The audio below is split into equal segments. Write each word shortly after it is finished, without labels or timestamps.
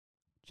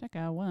Check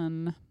out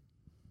one.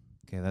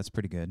 Okay, that's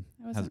pretty good.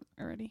 I wasn't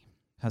already.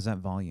 How's that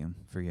volume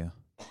for you?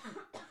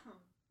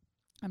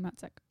 I'm not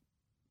sick.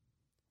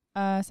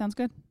 Sounds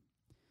good.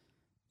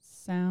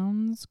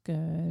 Sounds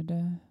good.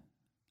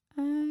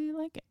 I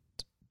like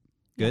it.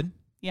 Good?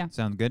 Yeah.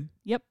 Sound good?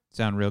 Yep.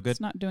 Sound real good?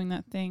 It's not doing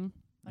that thing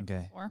like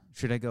Okay. before.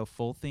 Should I go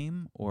full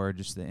theme or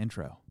just the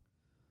intro?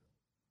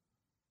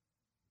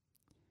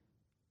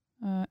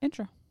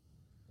 Intro.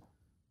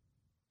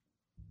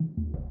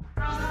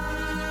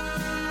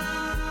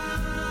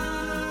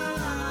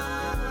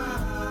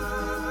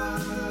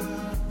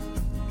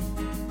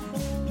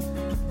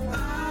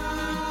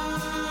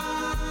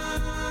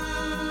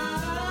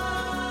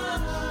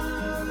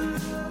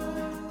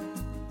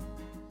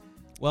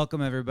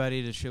 Welcome,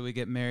 everybody, to Should We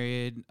Get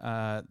Married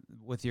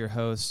with your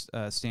hosts,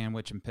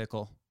 Sandwich and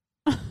Pickle.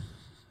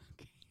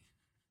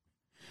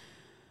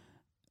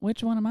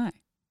 Which one am I?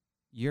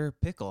 You're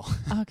Pickle.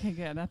 Okay,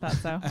 good. I thought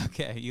so.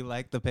 Okay, you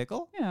like the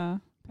pickle? Yeah.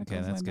 Okay,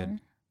 Pickle's that's way good.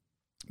 better.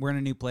 We're in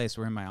a new place.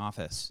 We're in my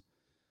office.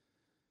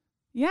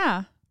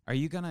 Yeah. Are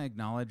you going to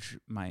acknowledge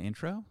my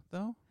intro,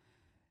 though?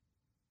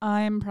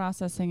 I'm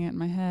processing it in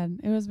my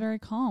head. It was very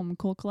calm,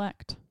 cool,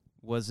 collect.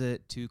 Was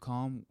it too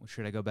calm?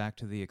 Should I go back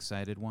to the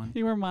excited one?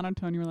 You were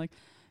monotone. You were like,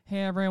 hey,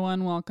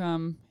 everyone,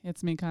 welcome.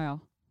 It's me,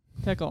 Kyle.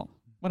 Pickle.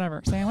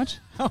 Whatever. Sandwich?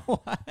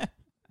 What?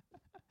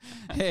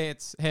 Hey,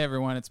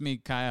 everyone, it's me,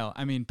 Kyle.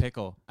 I mean,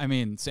 Pickle. I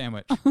mean,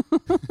 Sandwich.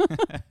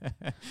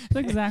 That's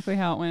exactly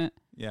how it went.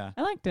 Yeah.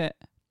 I liked it.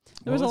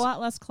 There was a lot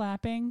less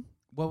clapping.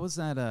 What was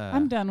that?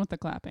 I'm done with the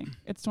clapping.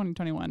 It's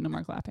 2021. No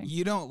more clapping.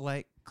 You don't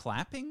like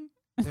clapping?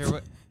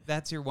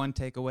 That's your one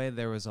takeaway?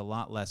 There was a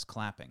lot less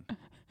clapping.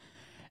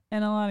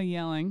 And a lot of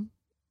yelling.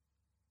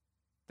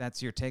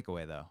 That's your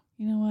takeaway, though.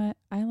 You know what?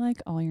 I like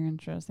all your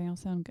intros. They all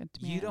sound good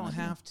to me. You don't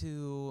have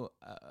to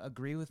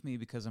agree with me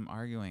because I'm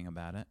arguing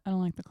about it. I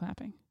don't like the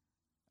clapping.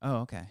 Oh,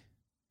 okay.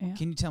 Yeah.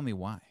 Can you tell me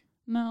why?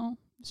 No,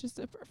 it's just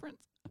a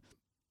preference.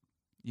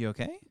 You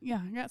okay?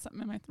 Yeah, I got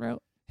something in my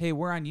throat. Hey,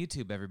 we're on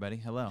YouTube, everybody.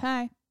 Hello.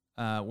 Hi.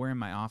 We're in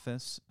my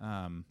office.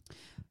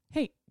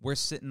 Hey. We're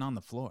sitting on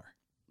the floor.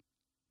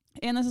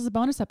 And this is a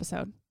bonus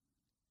episode.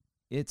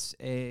 It's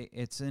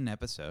an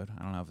episode.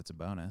 I don't know if it's a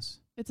bonus.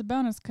 It's a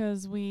bonus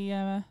because we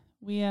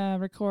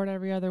record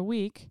every other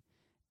week,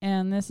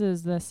 and this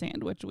is the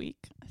sandwich week.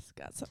 I just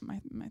got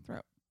something in my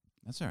throat.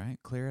 That's all right.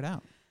 Clear it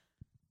out.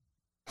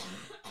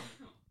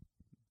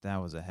 That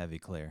was a heavy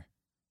clear.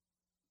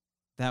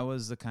 That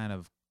was the kind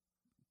of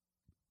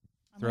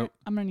throat.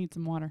 I'm gonna need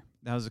some water.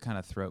 That was the kind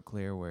of throat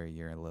clear where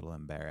you're a little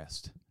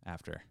embarrassed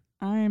after.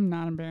 I'm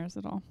not embarrassed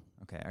at all.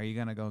 Okay. Are you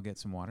gonna go get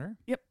some water?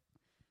 Yep.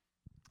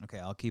 Okay,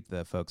 I'll keep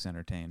the folks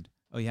entertained.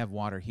 Oh, you have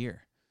water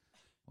here.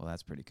 Well,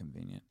 that's pretty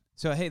convenient.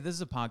 So, hey, this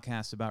is a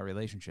podcast about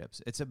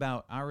relationships. It's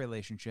about our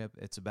relationship.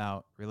 It's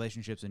about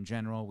relationships in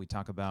general. We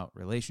talk about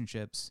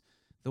relationships.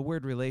 The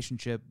word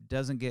relationship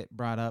doesn't get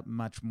brought up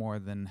much more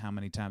than how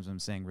many times I'm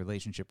saying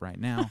relationship right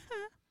now.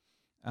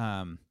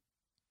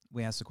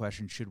 We asked the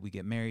question, should we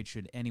get married?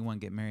 Should anyone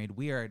get married?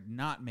 We are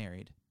not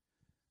married.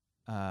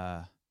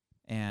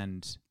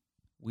 And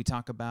we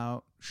talk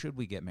about, should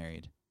we get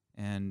married?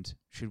 And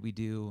should we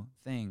do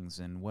things?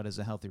 And what is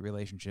a healthy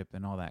relationship?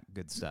 And all that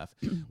good stuff.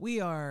 We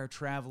are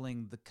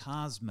traveling the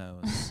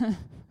cosmos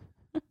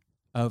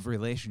of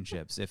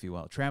relationships, if you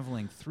will.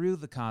 Traveling through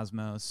the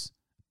cosmos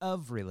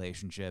of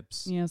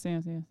relationships. Yes.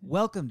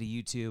 Welcome to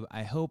YouTube.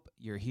 I hope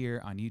you're here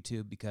on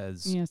YouTube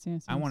because Yes.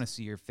 I want to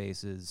see your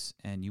faces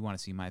and you want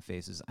to see my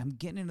faces. I'm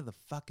getting into the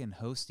fucking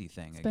hosty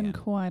thing It's again. been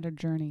quite a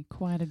journey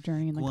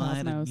in the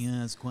cosmos.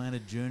 Yes, quite a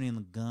journey in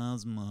the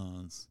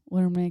cosmos.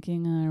 We're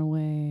making our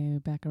way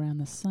back around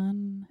the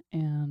sun,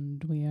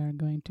 and we are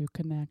going to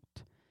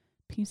connect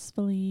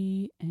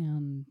peacefully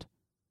and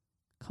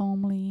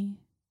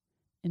calmly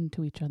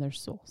into each other's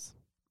souls.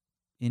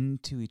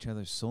 Into each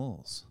other's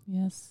souls.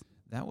 Yes.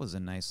 That was a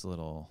nice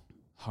little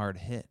hard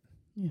hit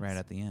Yes. right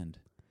at the end.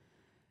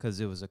 Because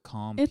it was a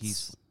calm, It's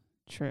peaceful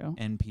true.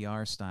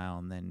 NPR style,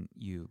 and then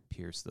you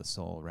pierce the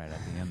soul right at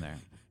the end there.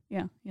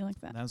 Yeah, you like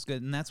that. That was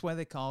good. And that's why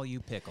they call you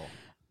Pickle.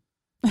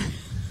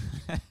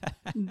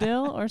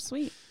 Dill or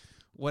sweet?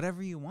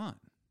 Whatever you want.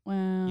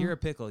 Well, You're a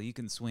pickle. You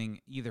can swing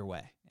either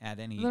way at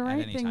any the right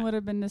at any thing time. would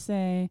have been to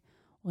say,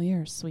 well,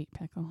 you're a sweet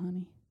pickle,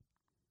 honey.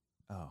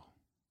 Oh.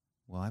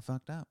 Well, I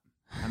fucked up.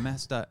 I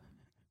messed up.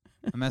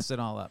 I messed it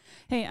all up.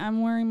 Hey,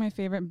 I'm wearing my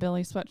favorite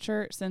Billy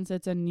sweatshirt since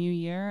it's a new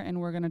year, and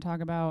we're going to talk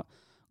about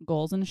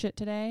goals and shit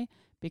today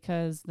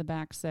because the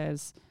back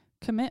says,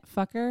 commit,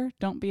 fucker.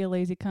 Don't be a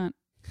lazy cunt.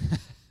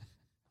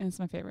 And it's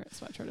my favorite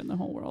sweatshirt in the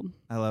whole world.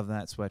 I love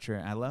that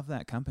sweatshirt. I love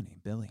that company,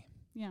 Billy.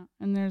 Yeah,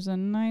 and there's a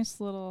nice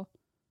little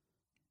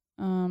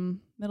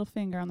middle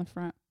finger on the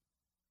front.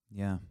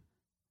 Yeah.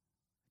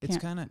 It's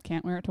kind of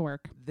Can't wear it to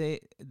work.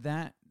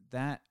 that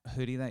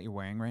hoodie that you're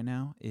wearing right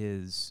now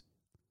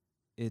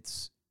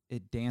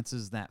it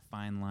dances that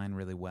fine line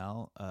really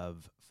well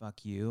of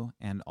fuck you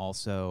and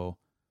also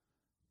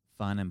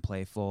fun and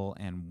playful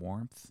and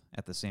warmth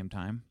at the same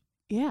time.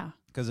 Yeah.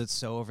 Because it's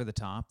so over the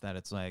top that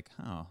it's like,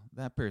 oh,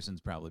 that person's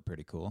probably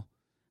pretty cool.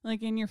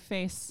 Like in your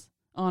face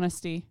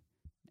honesty.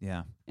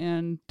 Yeah.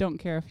 and don't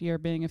care if you're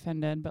being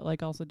offended, but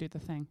like also do the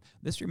thing.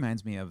 This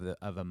reminds me of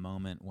a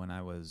moment when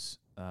I was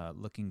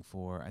looking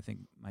for. I think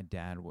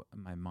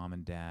my mom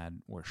and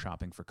dad were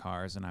shopping for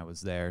cars, and I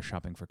was there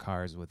shopping for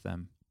cars with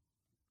them.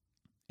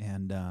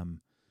 And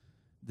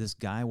this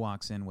guy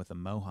walks in with a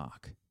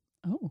mohawk,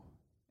 Oh,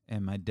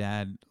 and my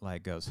dad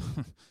like goes,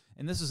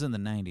 and this is in the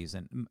 90s,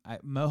 and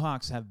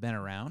mohawks have been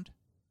around,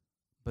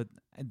 but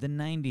the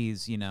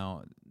 90s, you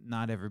know,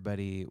 not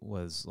everybody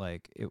was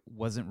like, it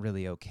wasn't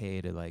really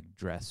okay to like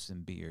dress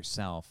and be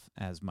yourself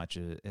as much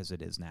as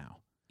it is now.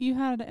 you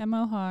had a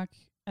mohawk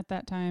at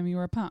that time. You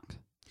were a punk.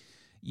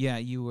 Yeah,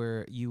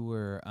 you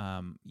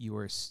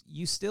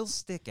still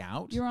stick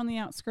out. You were on the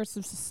outskirts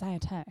of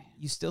society.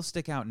 You still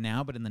stick out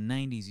now, but in the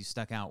 90s you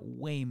stuck out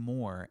way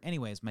more.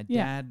 Anyways, my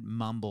Yeah. dad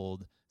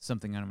mumbled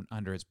something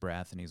under his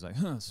breath, and he's like,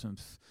 huh, some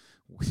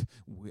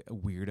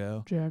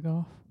weirdo. Jag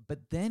off.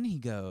 But then he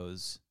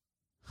goes,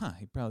 huh,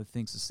 he probably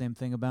thinks the same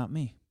thing about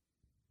me.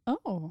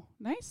 Oh,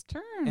 nice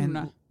turn.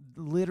 And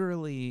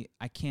literally,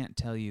 I can't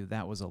tell you,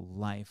 that was a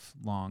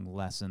lifelong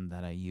lesson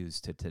that I use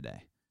to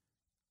today.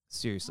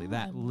 Seriously,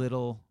 that Oh.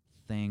 little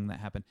thing that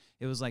happened,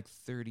 it was like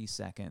 30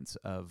 seconds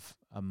of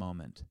a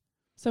moment.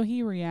 So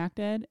he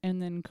reacted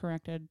and then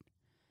corrected,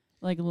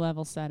 like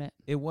level set it.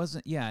 It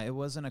wasn't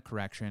a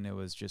correction. It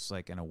was just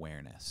like an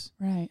awareness.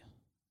 Right.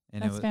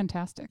 And That's it was,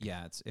 fantastic.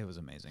 yeah, it was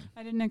amazing.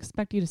 I didn't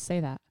expect you to say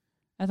that.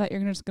 I thought you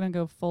were just going to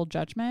go full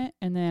judgment,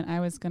 and then I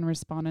was going to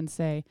respond and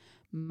say,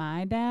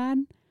 my dad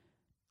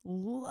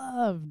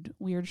loved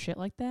weird shit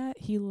like that.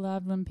 He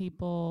loved when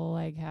people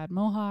like had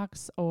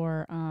mohawks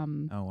or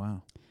Oh,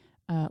 wow.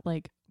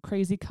 like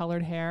crazy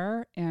colored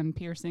hair and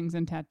piercings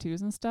and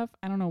tattoos and stuff.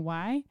 I don't know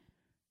why.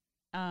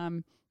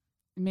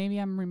 Maybe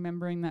I'm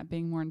remembering that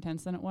being more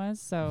intense than it was.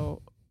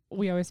 So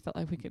we always felt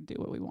like we could do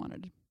what we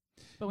wanted,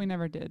 but we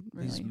never did.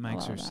 Really, These a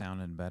mics lot are of that.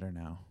 sounding better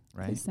now,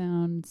 They right?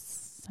 sound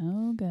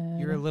so good.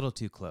 You're a little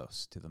too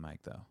close to the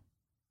mic, though.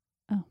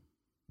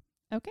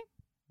 Okay.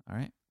 All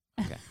right?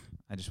 Okay.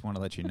 I just want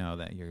to let you know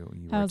that you were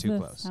How's too this?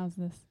 close. How's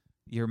this?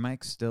 Your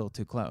mic's still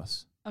too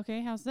close.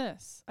 Okay, how's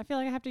this? I feel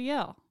like I have to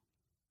yell.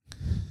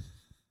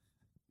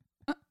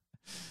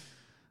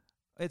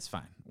 It's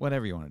fine.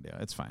 Whatever you want to do.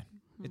 It's fine.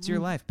 It's your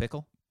Mhm. life,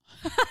 Pickle.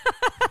 Okay.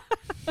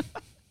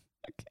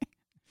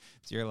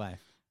 It's your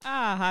life.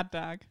 Ah, hot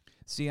dog.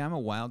 See, I'm a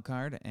wild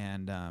card,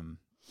 and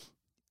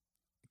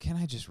can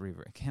I just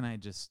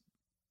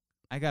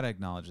I got to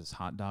acknowledge this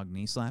hot dog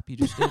knee slap you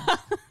just did.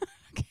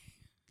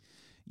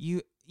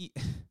 Okay.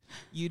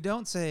 You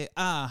don't say,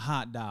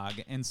 hot dog,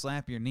 and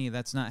slap your knee.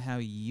 That's not how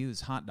you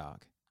use hot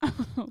dog.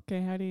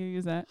 Okay, how do you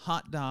use that?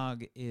 Hot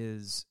dog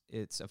it's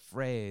a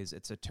phrase,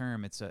 it's a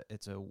term, it's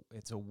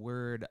a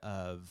word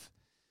of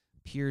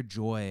pure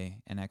joy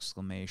and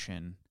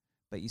exclamation,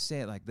 but you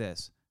say it like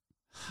this: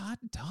 hot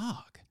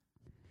dog.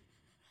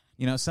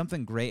 You know,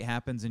 something great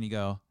happens and you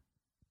go,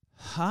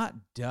 hot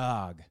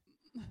dog,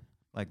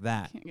 like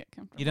that. Can't get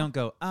comfortable. You don't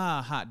go,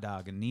 hot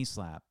dog, and knee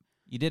slap.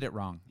 You did it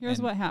wrong. Here's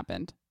And what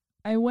happened.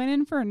 I went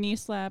in for a knee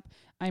slap.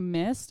 I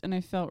missed, and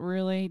I felt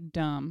really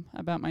dumb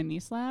about my knee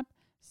slap.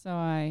 So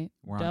I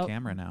we're on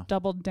camera now.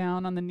 doubled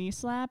down on the knee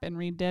slap and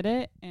redid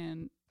it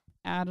and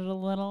added a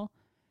little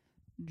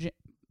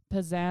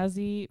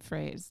pizzazzy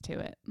phrase to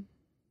it.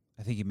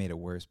 I think you made it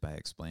worse by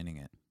explaining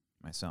it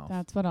myself.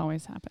 That's what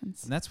always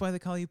happens. And that's why they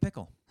call you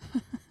Pickle.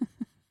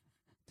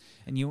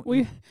 And you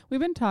We've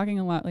been talking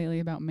a lot lately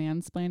about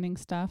mansplaining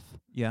stuff.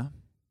 yeah.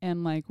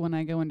 And like when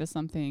I go into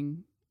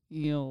something,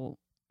 you'll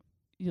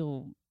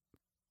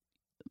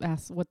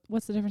ask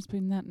what's the difference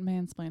between that and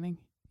mansplaining?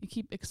 You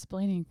keep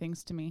explaining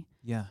things to me.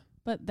 Yeah.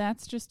 But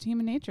that's just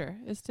human nature,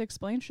 is to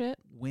explain shit.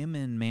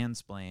 Women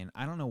mansplain.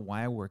 I don't know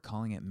why we're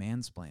calling it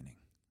mansplaining.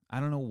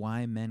 I don't know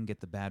why men get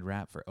the bad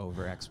rap for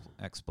over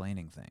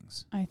explaining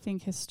things. I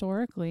think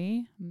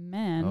historically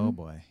men Oh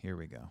boy, here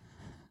we go.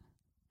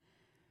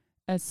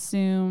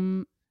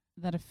 assume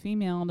that a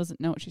female doesn't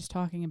know what she's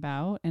talking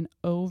about and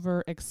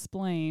over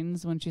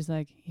explains when she's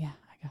like, yeah,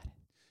 I got it.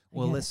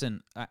 Well, get it."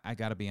 listen, I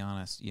got to be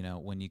honest. You know,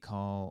 when you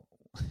call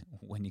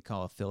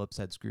a Phillips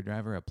head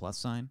screwdriver a plus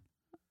sign,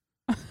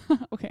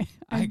 Okay.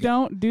 I I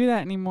don't do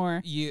that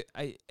anymore.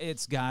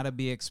 it's got to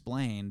be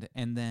explained.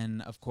 And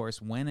then, of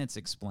course, when it's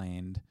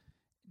explained,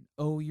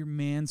 oh, you're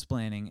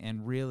mansplaining.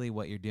 And really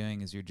what you're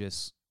doing is you're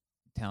just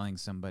telling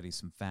somebody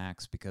some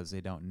facts because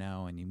they don't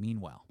know and you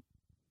mean well.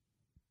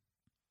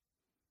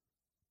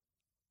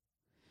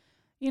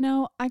 You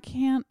know, I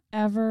can't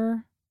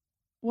ever.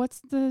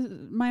 What's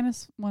the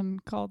minus one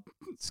called?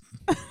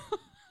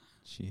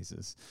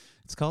 Jesus.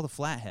 It's called a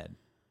flathead.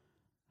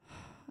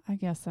 I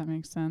guess that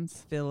makes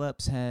sense.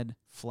 Phillips head,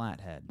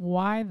 flathead.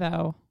 Why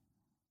though?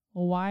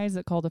 Why is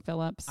it called a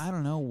Phillips? I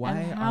don't know why.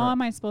 And how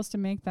am I supposed to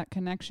make that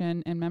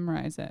connection and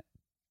memorize it?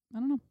 I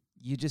don't know.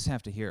 You just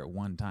have to hear it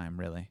one time,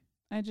 really.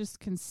 I just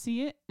can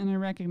see it and I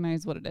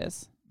recognize what it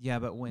is. Yeah,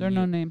 but when There's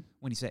no name.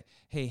 when you say,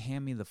 "Hey,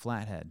 hand me the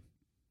flathead,"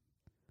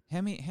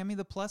 hand me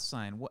the plus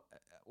sign. What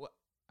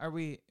are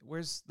we?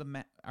 Where's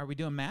the Are we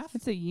doing math?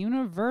 It's a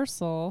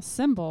universal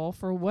symbol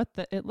for what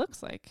it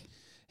looks like.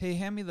 Hey,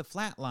 hand me the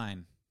flat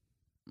line.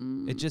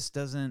 It just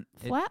doesn't.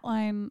 Flat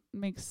line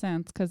makes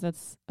sense because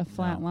it's a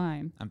flat No.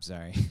 line. I'm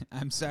sorry.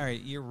 I'm sorry.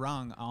 You're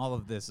wrong. All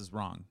of this is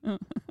wrong.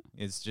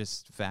 It's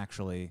just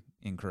factually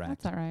incorrect.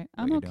 That's all right.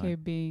 what I'm you're okay doing.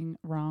 being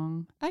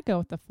wrong. I go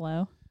with the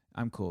flow.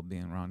 I'm cool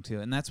being wrong too,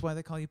 and that's why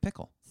they call you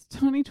Pickle. It's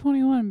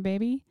 2021,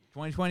 baby.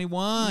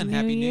 2021.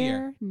 Happy New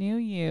Year. New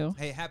you.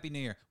 Hey, Happy New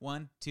Year.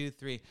 1, 2,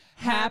 3.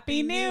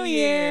 Happy New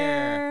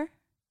Year.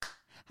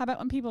 How about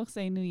when people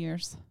say New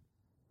Year's?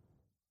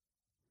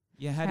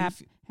 Yeah. How do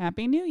you?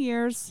 Happy New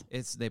Year's.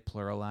 They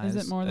pluralize. Is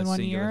it more than a 1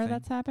 singular year thing.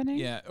 that's happening?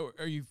 Yeah. Or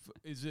are you?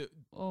 Is it?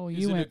 Oh, Is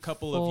you it went a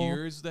couple full, of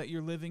years that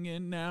you're living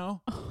in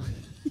now?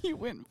 You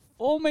went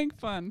full make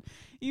fun.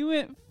 You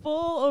went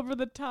full over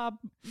the top.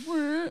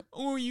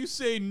 Or you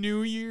say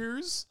New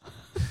Year's?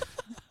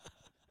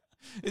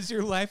 Is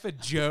your life a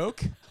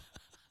joke?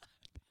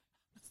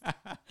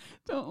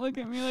 Don't look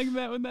at me like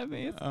that with that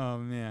face. Oh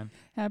man.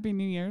 Happy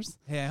New Year's.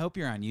 Hey, I hope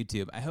you're on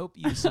YouTube. I hope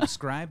you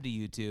subscribe to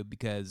YouTube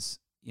because,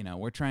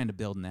 we're trying to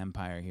build an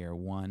empire here.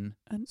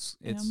 It's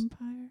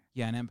Empire.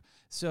 yeah,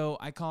 so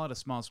I call it a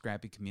small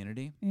scrappy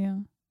community, Yeah.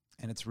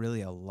 and it's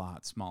really a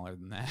lot smaller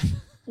than that.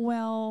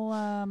 Well,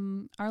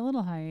 our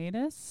little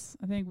hiatus,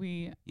 I think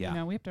we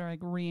Yeah. we have to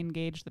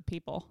re-engage the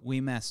people. We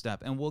messed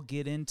up, and we'll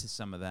get into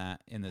some of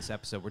that in this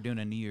episode. We're doing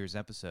a New Year's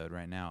episode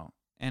right now,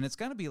 and it's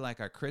going to be like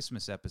our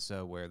Christmas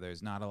episode where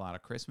there's not a lot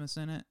of Christmas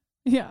in it,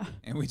 Yeah.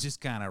 and we just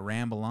kind of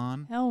ramble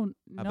on. Hell,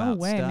 no About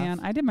way, stuff. man.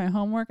 I did my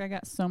homework. I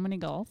got so many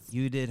goals.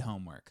 You did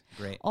homework.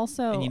 Great.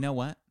 Also, And you know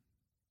what?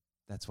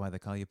 That's why they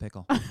call you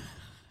Pickle.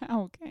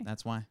 okay.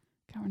 That's why.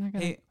 God, we're not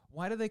gonna. Hey,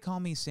 why do they call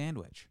me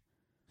Sandwich?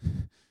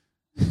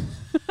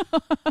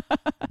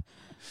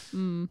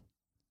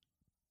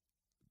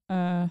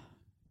 I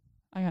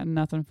got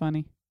nothing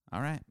funny.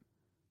 All right.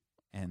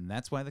 And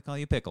that's why they call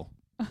you Pickle.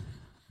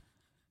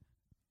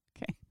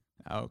 Okay.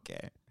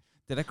 Okay.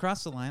 Did I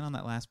cross the line on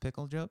that last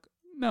pickle joke?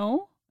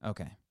 No,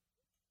 Okay.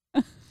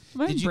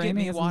 my Did you brain get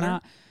me is water?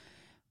 not.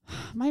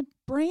 My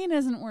brain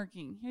isn't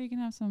working. Here, you can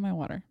have some of my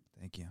water.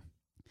 Thank you.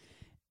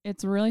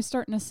 It's really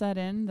starting to set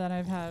in that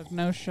I've had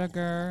no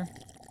sugar.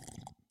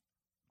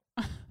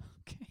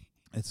 Okay,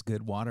 It's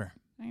good water.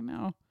 I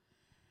know.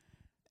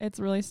 It's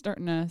really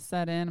starting to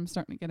set in. I'm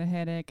starting to get a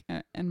headache,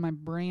 and my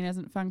brain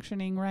isn't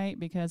functioning right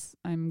because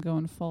I'm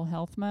going full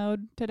health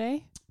mode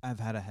today. I've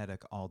had a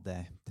headache all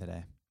day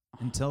today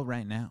until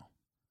right now.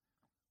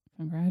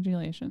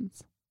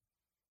 Congratulations.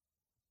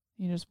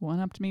 You just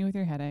one-upped me with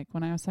your headache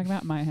when I was talking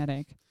about my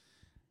headache.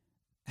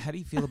 How do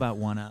you feel about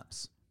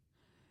one-ups?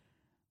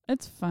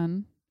 It's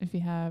fun if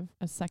you have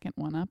a second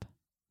one-up.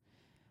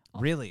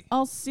 Really?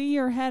 I'll see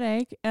your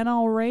headache and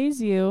I'll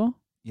raise you.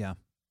 Yeah.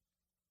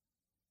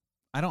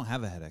 I don't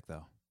have a headache,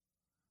 though.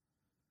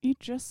 You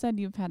just said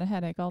you've had a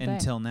headache all day.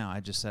 Until now. I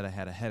just said I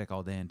had a headache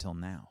all day until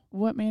now.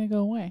 What made it go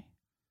away?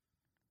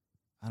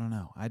 I don't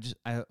know.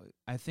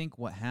 I think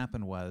what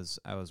happened was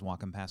I was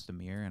walking past a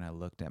mirror and I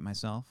looked at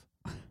myself.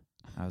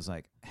 I was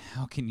like,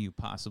 how can you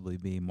possibly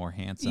be more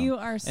handsome? You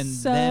are and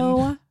so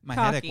then my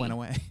cocky. headache went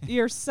away.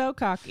 You're so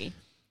cocky.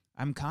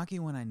 I'm cocky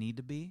when I need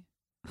to be,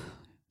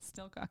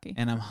 Still cocky.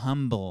 and I'm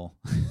humble.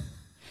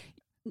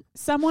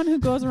 Someone who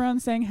goes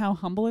around saying how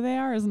humble they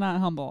are is not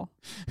humble.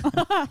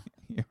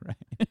 You're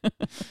right.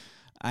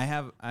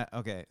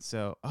 Okay,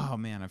 so, oh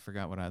man, I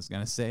forgot what I was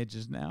going to say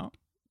just now.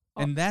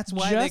 Oh, And that's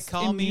why they just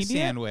call me immediate?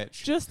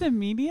 Sandwich. Just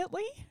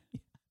immediately?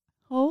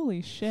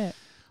 Holy shit.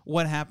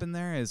 What happened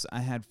there is I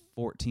had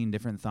 14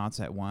 different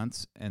thoughts at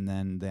once, and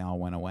then they all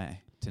went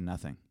away to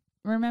nothing.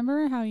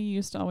 Remember how you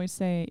used to always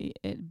say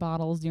it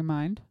bottles your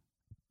mind?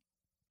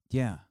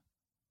 Yeah.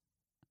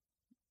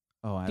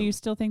 Oh, Do you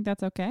still think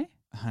that's okay?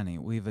 honey,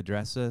 we've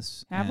addressed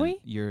this. Have and we?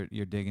 You're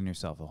digging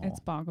yourself a hole. It's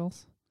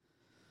boggles.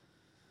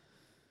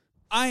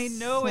 I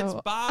know it's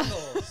So-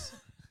 boggles.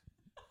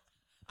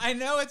 I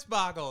know it's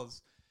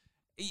boggles.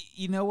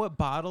 You know what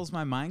bottles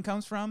my mind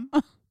comes from?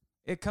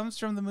 It comes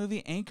from the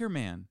movie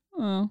Anchorman.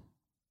 Oh,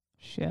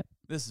 shit.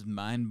 This is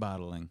mind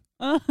bottling.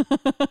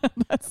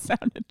 That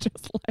sounded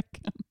just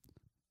like him.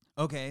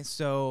 Okay,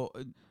 so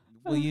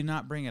will you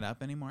not bring it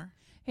up anymore?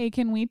 Hey,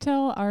 can we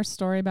tell our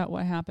story about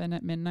what happened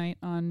at midnight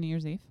on New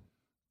Year's Eve?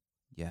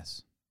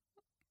 Yes.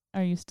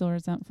 Are you still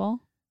resentful?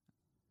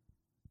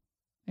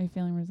 Are you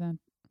feeling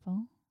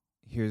resentful?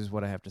 Here's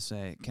what I have to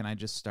say. Can I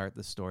just start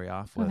the story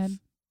off Go with ahead.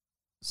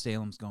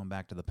 Salem's going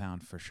back to the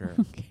pound for sure.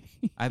 Okay.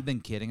 I've been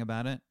kidding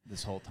about it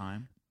this whole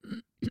time.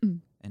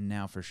 And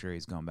now for sure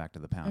he's going back to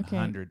the pound. Okay.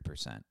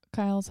 100%.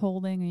 Kyle's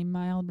holding a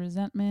mild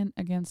resentment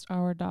against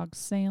our dog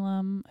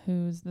Salem,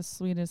 who's the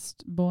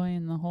sweetest boy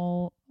in the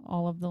all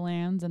of the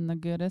lands and the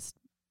goodest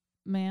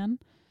man.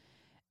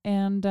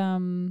 And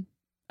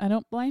I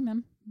don't blame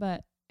him,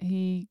 but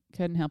he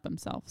couldn't help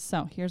himself.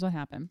 So here's what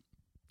happened.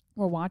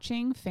 We're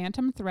watching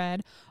Phantom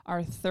Thread,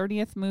 our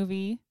 30th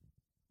movie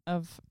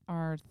of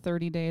our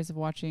 30 days of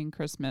watching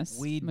Christmas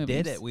We movies.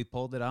 did it. We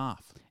pulled it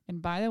off.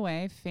 And by the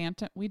way,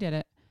 we did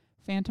it.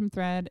 Phantom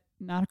Thread,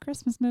 not a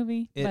Christmas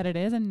movie, but it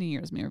is a New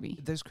Year's movie.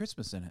 There's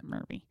Christmas in it.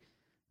 Movie.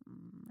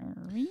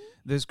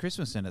 There's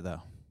Christmas in it,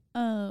 though.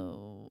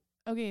 Oh,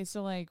 Okay,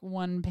 so like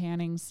one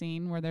panning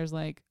scene where there's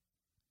like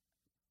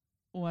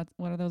what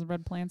are those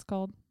red plants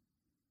called?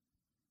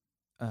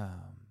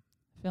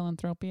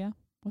 Philanthropia.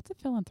 What's a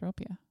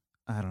philanthropia?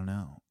 I don't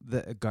know.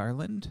 The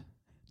garland?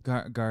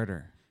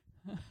 Garter.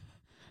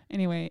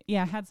 Anyway,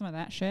 yeah, I had some of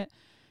that shit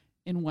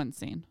in one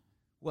scene.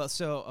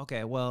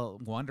 Well,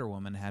 Wonder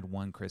Woman had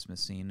one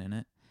Christmas scene in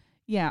it.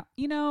 Yeah,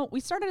 we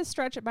started to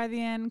stretch it by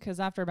the end because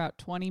after about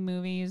 20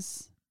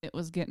 movies, it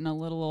was getting a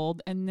little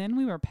old. And then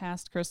we were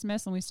past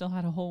Christmas and we still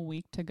had a whole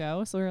week to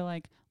go. So we were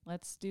like,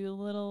 let's do a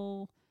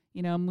little,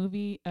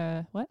 movie,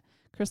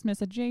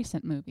 Christmas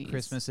adjacent movies.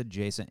 Christmas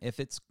adjacent.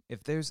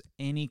 If there's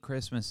any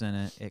Christmas in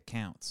it, it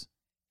counts.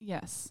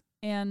 Yes.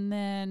 And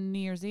then New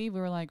Year's Eve,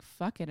 we were like,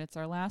 fuck it. It's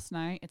our last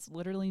night. It's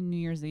literally New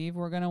Year's Eve.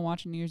 We're going to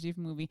watch a New Year's Eve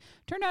movie.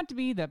 Turned out to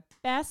be the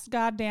best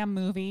goddamn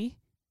movie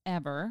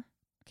ever.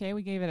 Okay,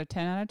 we gave it a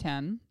 10 out of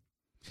 10.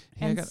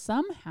 Hey, and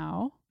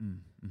somehow,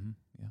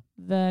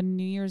 the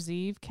New Year's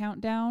Eve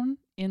countdown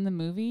in the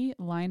movie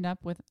lined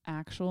up with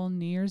actual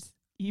New Year's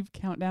Eve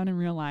countdown in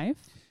real life.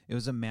 It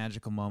was a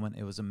magical moment.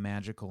 It was a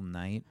magical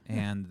night.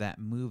 And that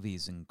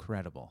movie's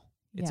incredible.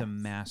 It's a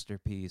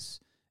masterpiece.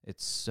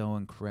 It's so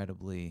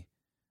incredibly,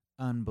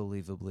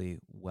 unbelievably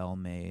well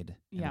made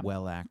and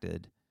well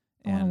acted.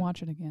 I want to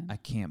watch it again. I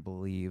can't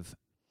believe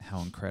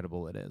how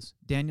incredible it is.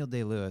 Daniel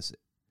Day-Lewis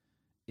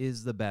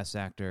is the best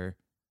actor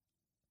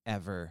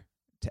ever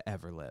to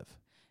ever live.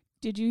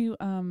 Did you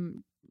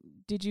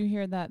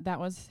hear that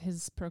was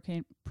his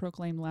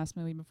proclaimed last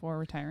movie before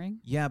retiring?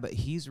 Yeah, but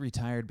he's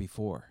retired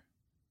before.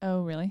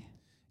 Oh, really?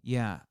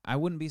 Yeah, I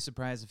wouldn't be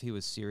surprised if he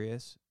was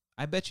serious.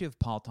 I bet you if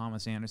Paul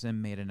Thomas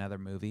Anderson made another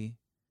movie,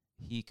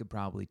 he could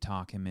probably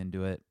talk him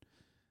into it.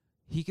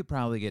 He could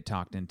probably get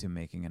talked into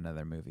making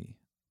another movie.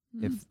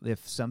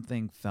 If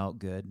something felt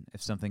good,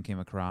 if something came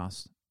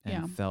across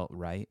and felt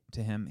right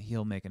to him,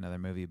 he'll make another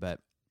movie. But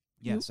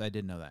yes, I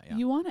did know that. Yeah.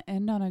 You want to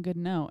end on a good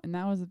note, and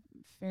that was a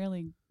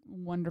fairly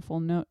wonderful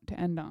note to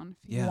end on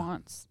if he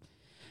wants.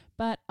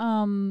 But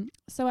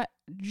so at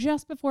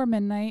just before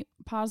midnight,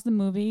 paused the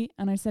movie,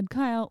 and I said,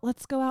 Kyle,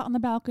 let's go out on the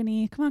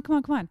balcony. Come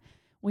on.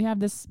 We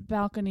have this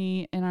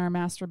balcony in our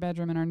master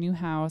bedroom in our new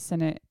house,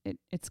 and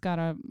it's got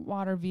a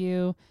water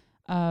view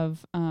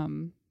of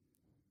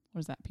what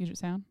is that, Puget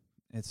Sound?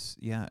 It's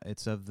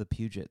of the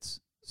Puget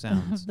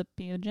Sounds. Of the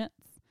Pugets.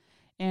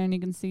 And you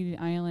can see the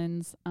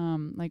islands,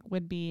 like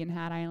Whidbey and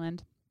Hat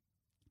Island.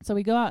 So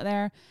we go out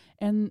there,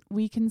 and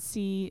we can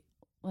see,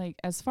 like,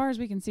 as far as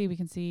we can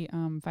see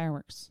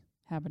fireworks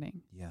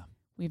happening. Yeah.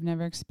 We've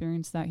never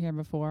experienced that here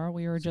before.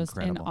 We were just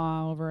incredible. in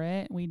awe over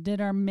it. We did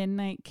our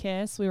midnight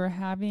kiss. We were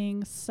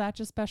having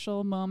such a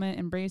special moment,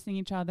 embracing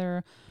each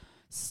other,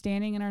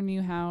 standing in our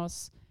new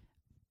house,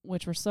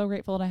 which we're so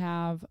grateful to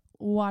have,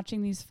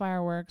 watching these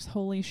fireworks.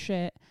 Holy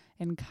shit.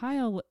 And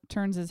Kyle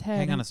turns his head.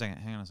 Hang on a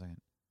second.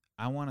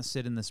 I want to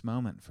sit in this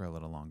moment for a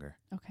little longer.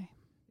 Okay.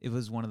 It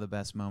was one of the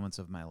best moments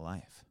of my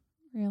life.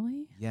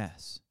 Really?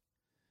 Yes.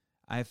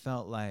 I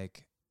felt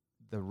like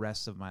the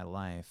rest of my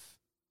life,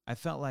 I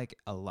felt like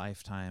a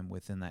lifetime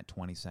within that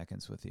 20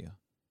 seconds with you.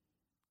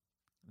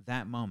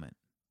 That moment.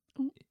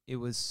 Ooh. It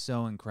was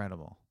so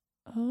incredible.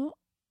 Oh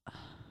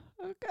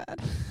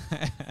God.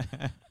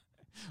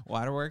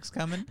 Waterworks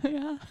coming?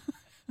 Yeah.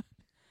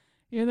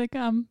 Here they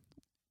come.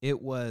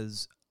 It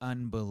was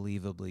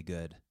unbelievably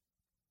good.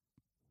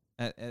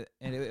 And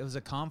it was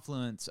a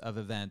confluence of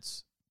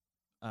events.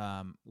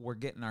 We're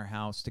getting our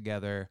house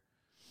together.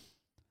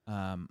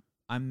 I'm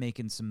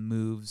making some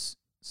moves,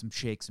 some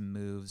shakes and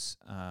moves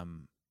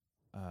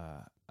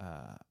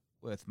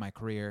with my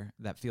career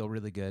that feel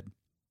really good.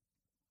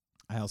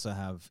 I also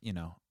have,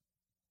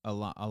 a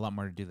lot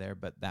more to do there,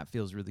 but that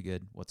feels really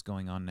good, what's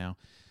going on now.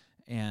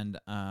 And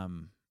I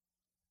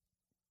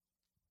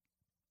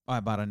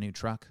bought a new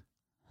truck.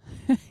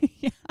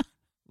 Yeah.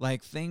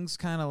 Like, things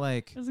kind of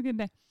like... It was a good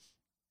day.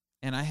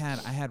 And I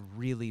had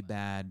really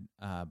bad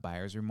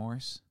buyer's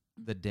remorse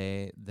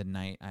the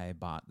night I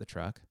bought the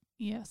truck.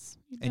 Yes.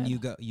 And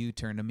you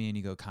turn to me and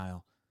you go,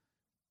 Kyle,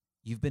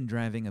 you've been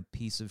driving a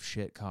piece of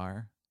shit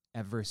car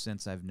ever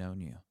since I've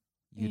known you.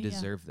 You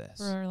deserve this.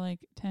 For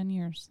like 10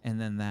 years.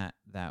 And then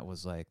that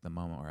was like the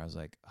moment where I was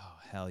like, oh,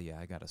 hell yeah,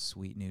 I got a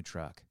sweet new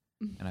truck.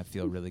 And I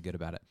feel really good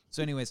about it.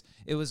 So anyways,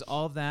 it was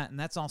all that, and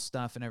that's all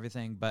stuff and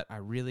everything, but I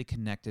really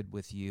connected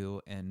with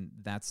you, and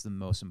that's the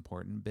most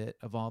important bit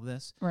of all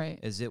this. Right.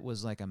 Is it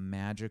was like a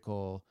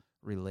magical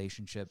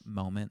relationship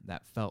moment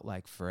that felt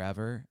like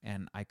forever,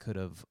 and I could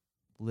have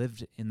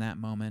lived in that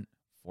moment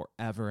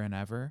forever and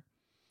ever.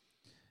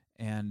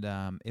 And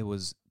it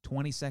was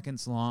 20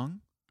 seconds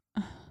long,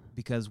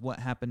 because what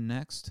happened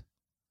next?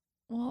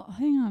 Well,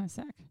 hang on a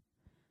sec.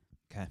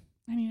 Okay.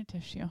 I need a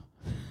tissue.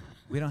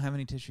 We don't have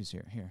any tissues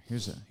here.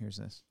 Here's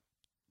this.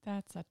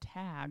 That's a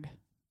tag.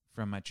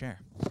 From my chair.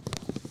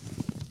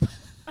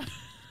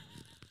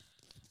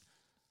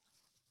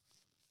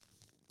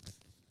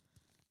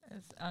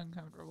 It's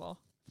uncomfortable.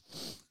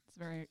 It's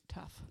very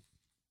tough.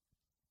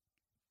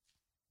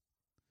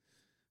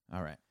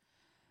 All right.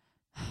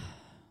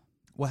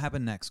 What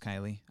happened next,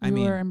 Kylie? Hang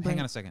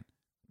on a second.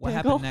 What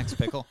happened next,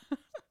 Pickle?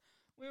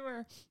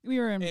 We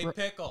were in Hey,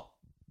 Pickle.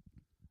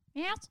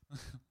 yes.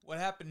 What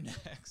happened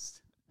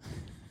next?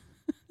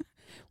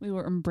 We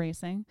were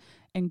embracing,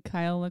 and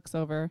Kyle looks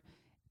over,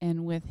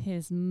 and with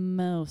his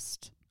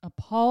most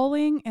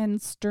appalling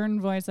and stern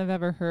voice I've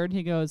ever heard,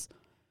 he goes,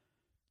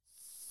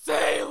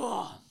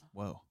 Salem!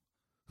 Whoa.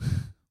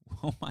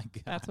 Oh, my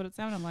God. That's what it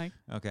sounded like.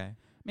 Okay.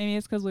 Maybe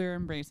it's because we were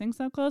embracing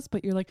so close,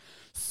 but you're like,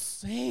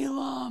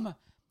 Salem!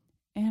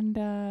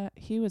 And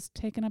he was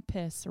taking a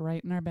piss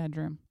right in our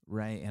bedroom.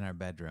 Right in our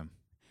bedroom.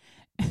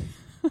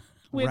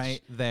 Which,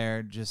 Right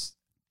there, just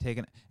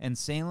taking. And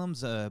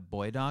Salem's a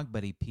boy dog,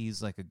 but he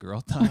pees like a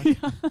girl dog.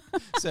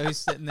 So he's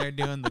sitting there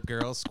doing the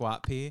girl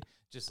squat pee,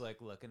 just like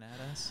looking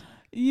at us.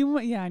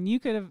 and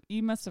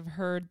you must have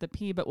heard the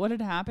pee, but what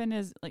had happened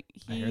is like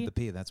I heard the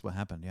pee. That's what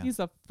happened. Yeah. he's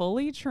a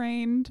fully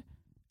trained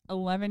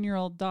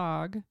 11-year-old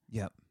dog,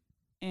 Yep.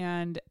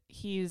 and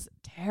he's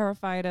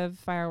terrified of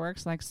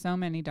fireworks like so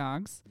many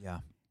dogs. Yeah.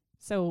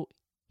 So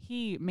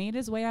he made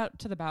his way out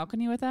to the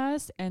balcony with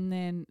us and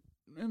then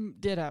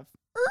did a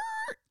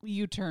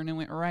U-turn and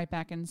went right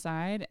back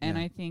inside. And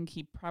Yeah. I think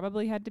he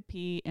probably had to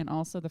pee, and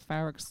also the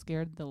fireworks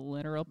scared the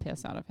literal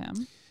piss out of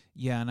him.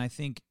 Yeah, and I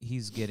think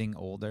he's getting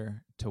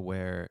older to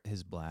where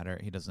his bladder,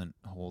 he doesn't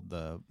hold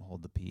the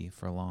pee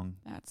for long.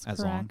 That's As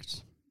long.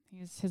 correct.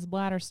 His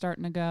bladder's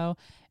starting to go.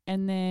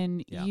 And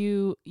then Yeah.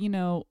 you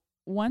know,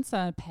 once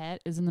a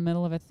pet is in the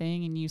middle of a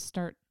thing and you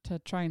start to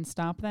try and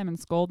stop them and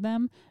scold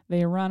them,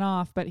 they run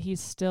off, but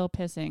he's still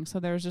pissing. So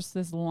there's just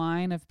this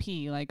line of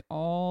pee like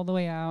all the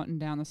way out and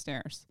down the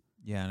stairs.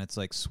 Yeah, and it's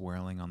like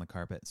swirling on the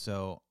carpet.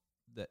 So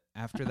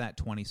after that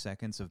 20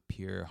 seconds of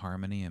pure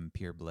harmony and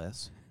pure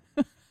bliss,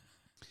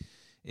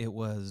 it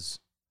was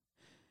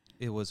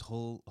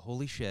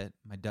holy shit.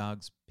 My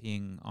dog's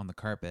peeing on the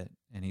carpet,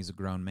 and he's a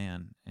grown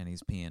man, and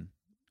he's peeing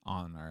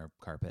on our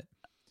carpet.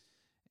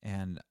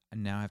 And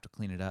now I have to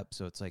clean it up.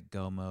 So it's like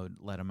go mode,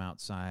 let him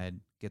outside,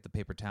 get the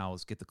paper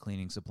towels, get the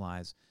cleaning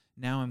supplies.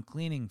 Now I'm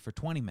cleaning for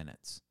 20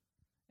 minutes.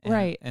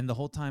 Right. And the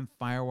whole time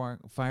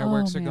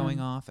fireworks are going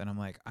man. off. And I'm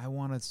like, I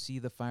want to see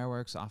the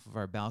fireworks off of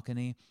our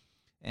balcony.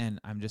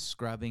 And I'm just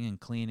scrubbing and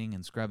cleaning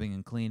and scrubbing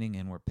and cleaning.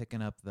 And we're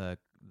picking up the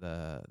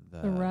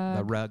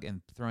rug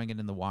and throwing it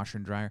in the washer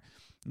and dryer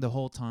the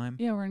whole time.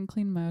 Yeah, we're in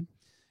clean mode.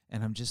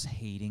 And I'm just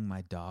hating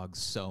my dog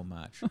so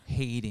much,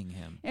 hating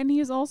him. And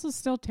he's also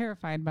still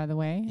terrified, by the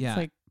way. Yeah, It's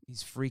like,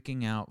 he's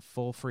freaking out,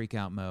 full freak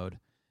out mode.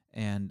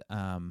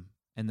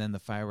 And then the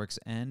fireworks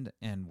end,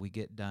 and we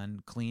get done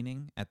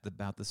cleaning at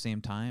about the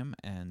same time,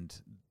 and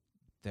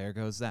there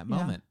goes that Yeah.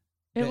 moment.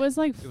 it was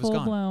like it was gone.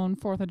 full-blown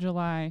 4th of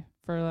July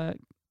for like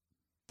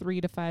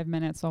 3 to 5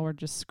 minutes while we're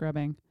just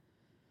scrubbing.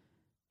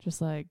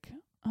 Just like,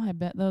 oh, I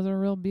bet those are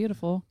real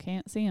beautiful.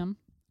 Can't see them.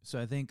 So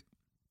I think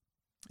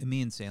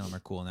me and Salem are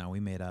cool now. We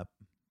made up.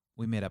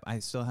 I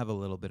still have a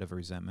little bit of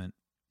resentment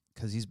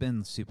because he's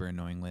been super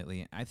annoying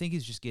lately. I think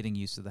he's just getting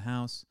used to the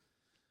house.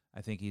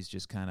 I think he's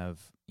just kind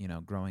of,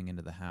 growing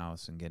into the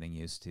house and getting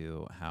used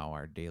to how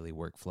our daily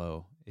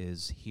workflow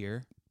is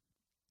here.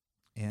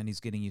 And he's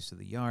getting used to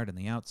the yard and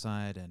the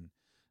outside and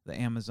the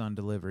Amazon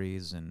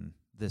deliveries and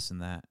this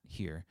and that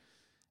here.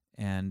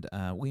 And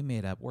we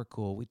made up. We're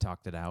cool. We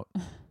talked it out.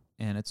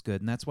 And it's good.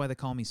 And that's why they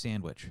call me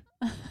Sandwich.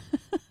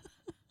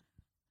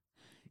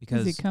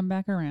 Because you come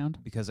back around.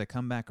 Because I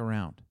come back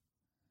around.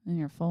 And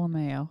you're full of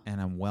mayo. And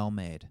I'm well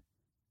made.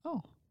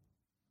 Oh,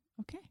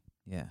 okay.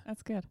 Yeah.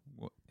 That's good.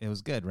 It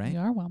was good, right? You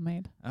are well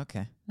made.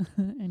 Okay.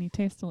 And you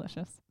taste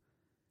delicious.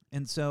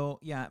 And so,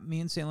 yeah, me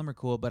and Salem are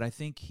cool, but I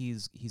think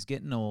he's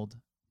getting old.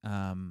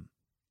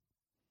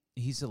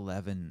 He's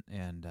 11,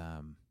 and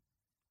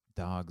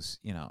dogs,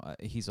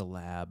 he's a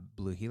lab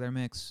blue heeler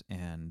mix,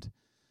 and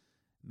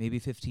maybe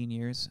 15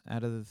 years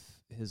out of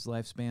his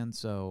lifespan.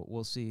 So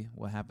we'll see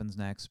what happens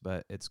next,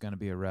 but it's going to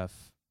be a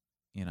rough,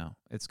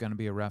 it's going to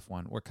be a rough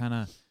one.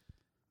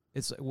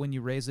 It's when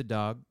you raise a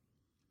dog,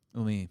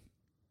 let me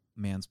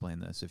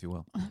mansplain this, if you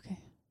will. Okay.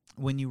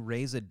 When you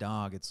raise a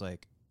dog, it's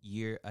like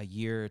a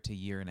year to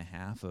year and a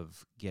half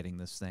of getting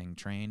this thing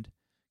trained,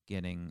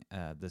 getting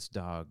this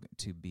dog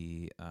to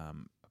be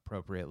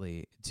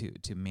appropriately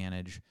to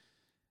manage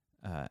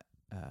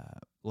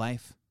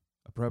life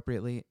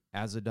appropriately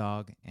as a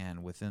dog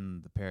and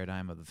within the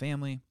paradigm of the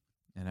family,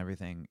 and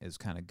everything is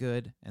kind of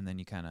good. And then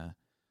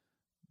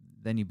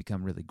you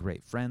become really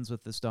great friends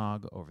with this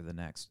dog over the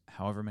next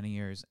however many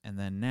years. And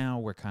then now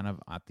we're kind of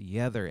at the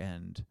other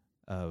end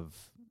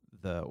of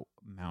the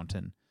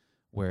mountain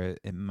where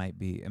it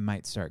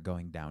might start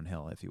going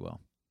downhill, if you will.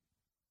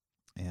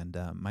 And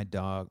my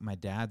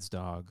dad's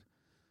dog,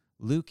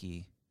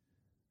 Lukey,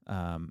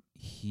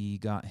 he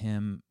got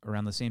him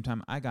around the same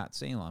time I got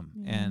Salem.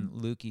 And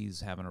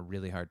Lukey's having a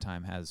really hard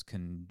time, has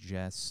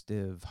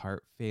congestive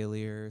heart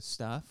failure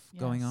stuff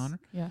going on.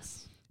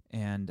 Yes.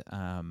 And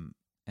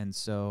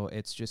so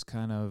it's just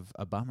kind of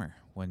a bummer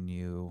when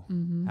you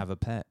have a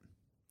pet.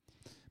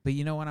 But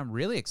you know what I'm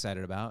really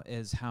excited about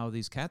is how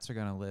these cats are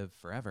going to live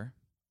forever.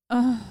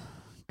 Oh,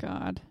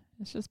 God.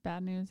 It's just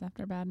bad news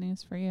after bad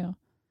news for you.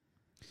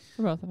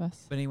 For both of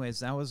us. But anyways,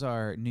 that was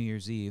our New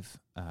Year's Eve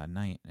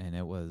night, and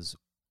it was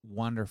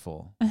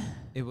wonderful.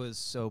 It was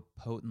so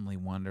potently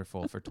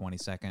wonderful for 20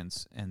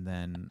 seconds and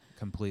then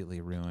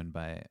completely ruined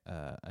by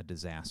a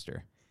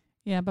disaster.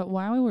 Yeah, but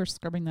while we were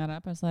scrubbing that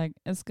up, I was like,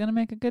 it's going to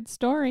make a good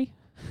story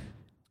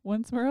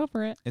once we're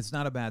over it. It's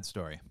not a bad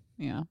story.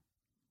 Yeah.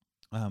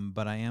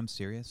 But I am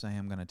serious. I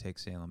am going to take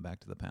Salem back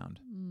to the pound.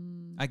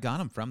 I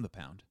got him from the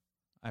pound.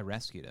 I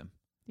rescued him.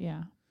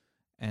 Yeah.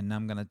 And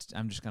I'm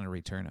just going to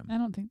return him. I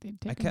don't think they'd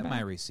take I him kept back.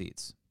 my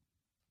receipts.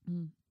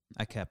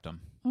 I kept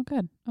them. Oh,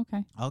 good.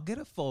 Okay. I'll get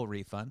a full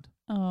refund.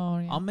 Oh,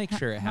 yeah. I'll make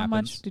sure it How happens.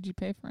 much did you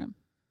pay for him?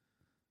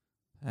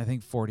 I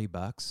think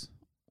 $40.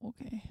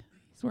 Okay.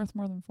 He's worth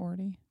more than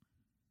 40.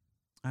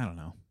 I don't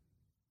know.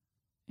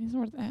 He's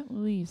worth at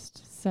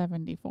least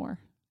 74.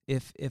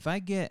 If I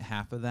get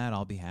half of that,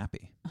 I'll be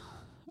happy.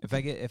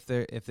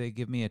 If they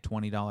give me a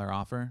 $20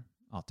 offer,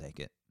 I'll take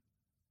it.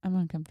 I'm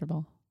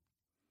uncomfortable.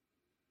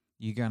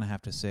 You're gonna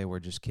have to say we're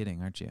just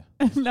kidding, aren't you?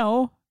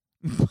 No.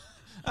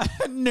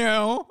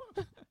 No.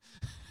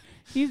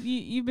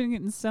 You've been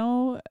getting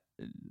so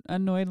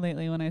annoyed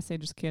lately when I say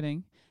just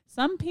kidding.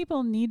 Some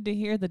people need to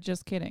hear the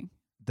just kidding.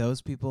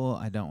 Those people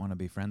I don't want to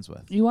be friends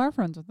with. You are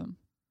friends with them.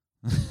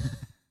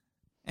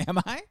 Am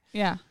I?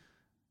 Yeah.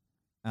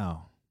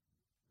 Oh.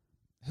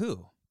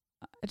 Who?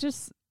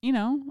 Just,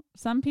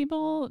 some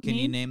people Can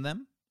you name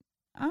them?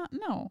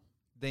 No.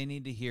 They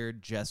need to hear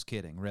just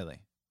kidding, really.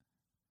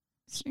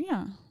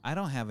 Yeah. I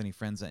don't have any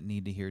friends that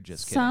need to hear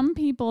just kidding. Some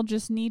people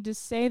just need to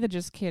say the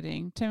just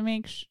kidding to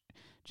make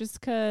just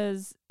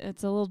because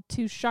it's a little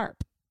too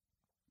sharp.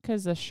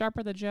 Because the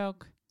sharper the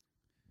joke,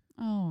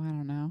 I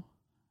don't know.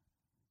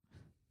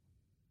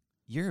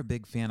 You're a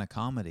big fan of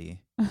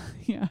comedy.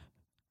 Yeah.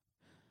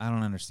 I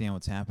don't understand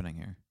what's happening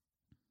here.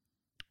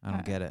 I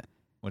don't get it.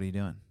 What are you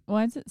doing?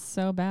 Why is it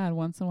so bad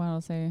once in a while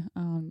to say,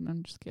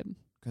 I'm just kidding?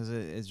 Because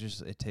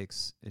it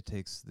takes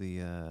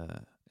the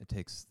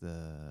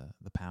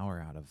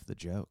power out of the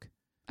joke.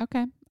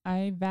 Okay.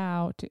 I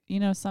vow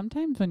to,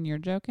 sometimes when you're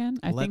joking,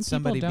 I Let think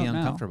somebody people be don't know.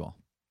 uncomfortable.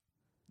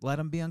 Let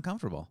them be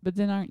uncomfortable. But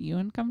then aren't you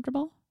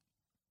uncomfortable?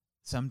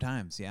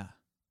 Sometimes, yeah.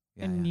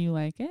 And you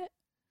like it?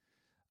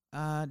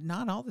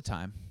 Not all the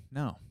time.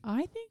 No.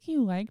 I think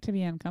you like to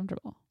be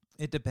uncomfortable.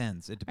 It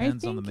depends. It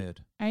depends on the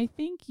mood. I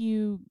think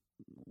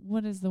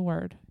what is the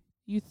word?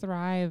 You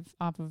thrive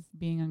off of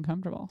being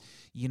uncomfortable.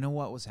 You know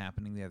what was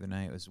happening the other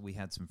night was we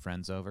had some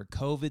friends over.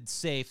 COVID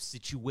safe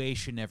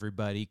situation,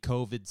 everybody.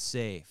 COVID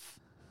safe.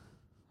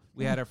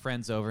 We had our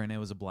friends over and it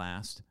was a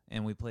blast.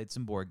 And we played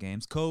some board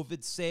games.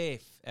 COVID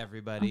safe,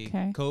 everybody.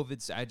 Okay.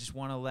 I just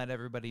want to let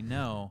everybody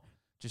know,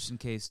 just in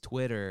case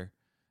Twitter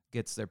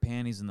gets their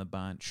panties in the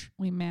bunch.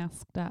 We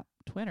masked up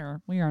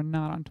Twitter. We are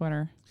not on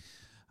Twitter.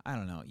 I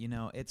don't know.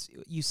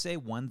 You say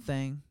one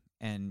thing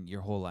and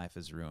your whole life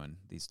is ruined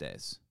these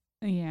days.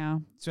 Yeah.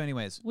 So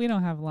anyways. We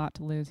don't have a lot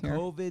to lose here.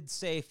 COVID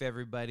safe,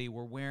 everybody.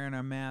 We're wearing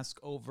our mask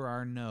over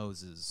our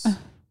noses.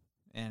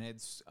 And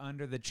it's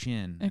under the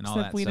chin and all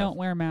that Except we stuff. don't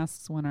wear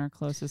masks when our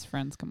closest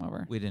friends come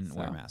over. We didn't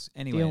wear masks.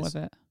 Anyways. Deal with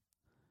it.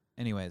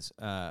 Anyways,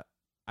 I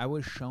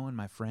was showing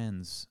my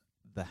friends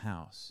the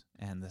house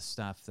and the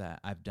stuff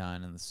that I've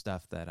done and the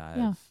stuff that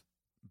I've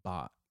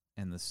bought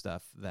and the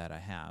stuff that I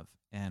have.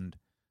 And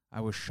I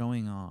was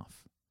showing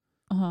off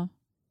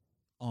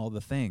all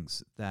the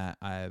things that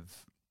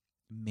I've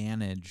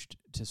managed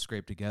to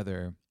scrape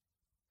together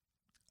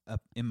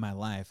up in my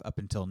life up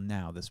until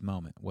now, this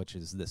moment, which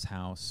is this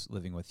house,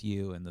 living with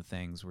you, and the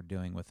things we're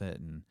doing with it,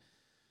 and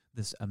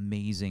this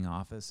amazing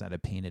office that I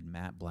painted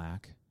matte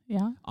black.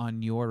 Yeah.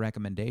 On your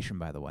recommendation,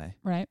 by the way.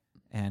 Right.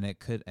 And I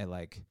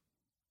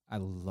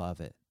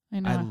love it. I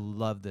know. I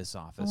love this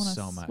office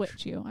so much.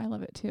 Switch you. I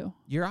love it too.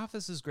 Your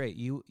office is great.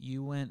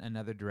 You went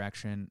another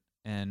direction.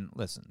 And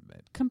listen,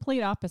 babe.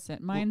 Complete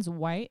opposite. Mine's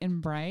white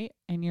and bright,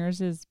 and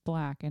yours is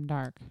black and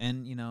dark.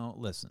 And,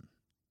 listen,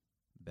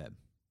 babe.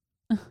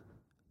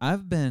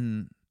 I've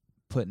been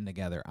putting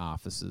together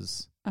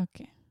offices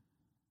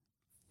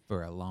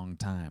for a long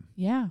time.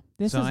 Yeah.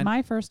 This is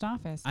my first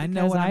office. I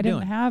know what I'm doing. I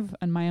didn't have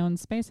my own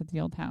space at the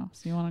old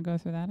house. You want to go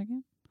through that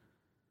again?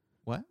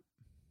 What?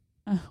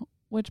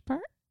 Which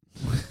part?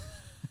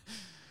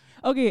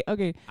 Okay.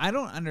 I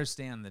don't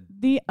understand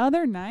the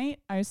other night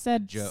I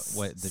said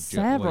what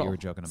you were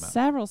joking about.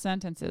 Several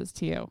sentences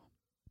to you.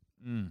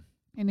 And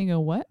you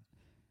go, what?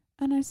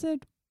 And I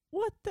said,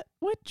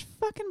 which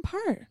fucking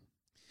part?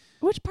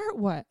 Which part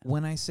what?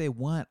 When I say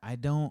what, I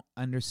don't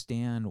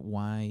understand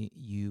why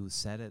you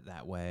said it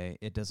that way.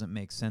 It doesn't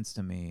make sense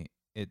to me.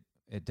 It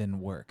didn't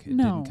work. It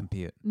didn't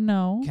compute.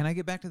 No. Can I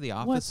get back to the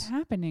office? What's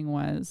happening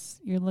was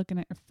you're looking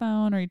at your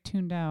phone or you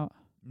tuned out.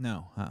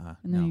 No.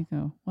 And then you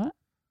go, what?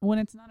 When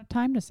it's not a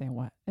time to say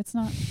what. It's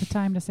not the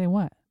time to say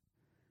what.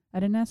 I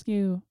didn't ask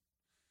you.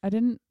 I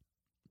didn't,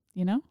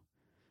 And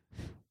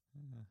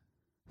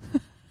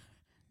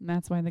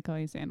that's why they call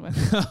you Sandwich.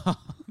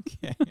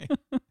 Okay.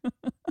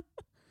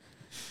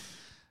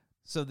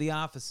 So the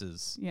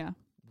offices. Yeah.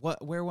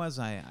 Where was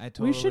I?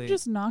 We should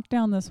just knock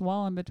down this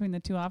wall in between the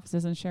two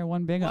offices and share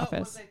one big office. What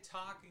was I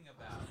talking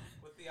about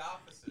with the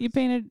offices? You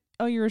painted.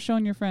 Oh, you were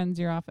showing your friends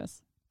your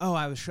office. Oh,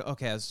 I was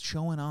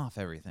showing off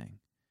everything.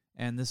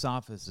 And this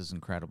office is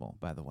incredible,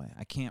 by the way.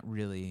 I can't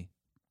really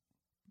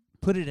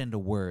put it into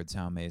words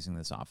how amazing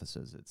this office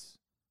is. It's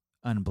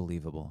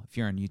unbelievable. If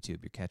you're on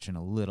YouTube, you're catching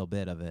a little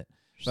bit of it.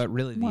 But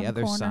really the One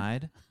other corner.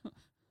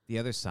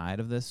 side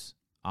of this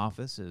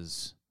office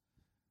is,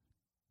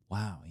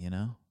 wow, you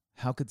know?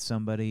 How could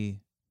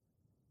somebody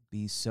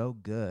be so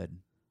good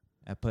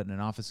at putting an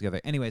office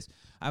together? Anyways,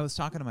 I was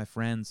talking to my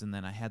friends, and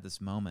then I had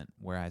this moment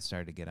where I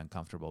started to get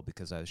uncomfortable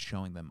because I was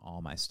showing them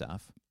all my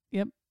stuff.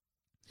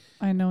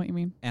 I know what you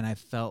mean. And I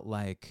felt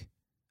like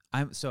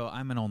I'm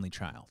an only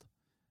child.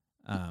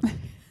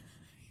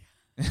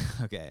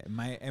 Okay, it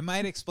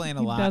might explain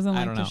a He lot. doesn't I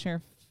like don't to know.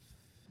 share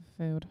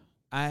food.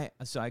 I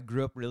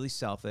grew up really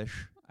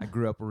selfish. I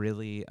grew up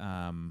really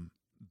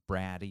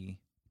bratty.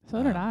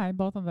 So did I.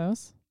 Both of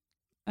those.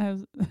 I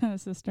have a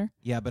sister.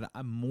 Yeah, but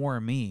I'm more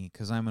me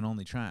because I'm an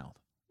only child.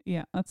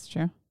 Yeah, that's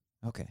true.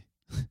 Okay,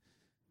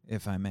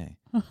 if I may.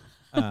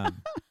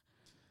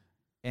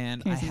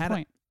 And Case in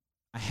point.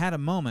 I had a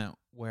moment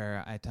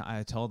where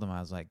I told them, I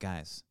was like,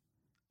 guys,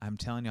 I'm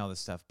telling you all this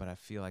stuff, but I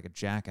feel like a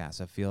jackass.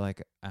 I feel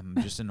like I'm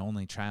just an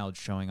only child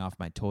showing off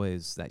my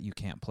toys that you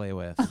can't play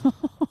with.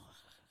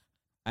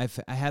 I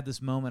had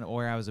this moment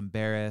where I was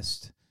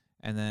embarrassed,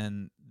 and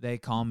then they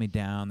calmed me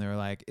down. They were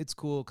like, it's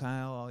cool,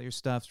 Kyle. All your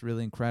stuff's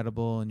really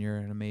incredible, and you're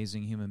an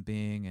amazing human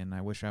being, and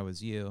I wish I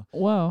was you.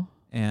 Whoa.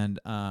 And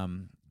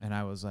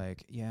I was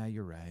like, yeah,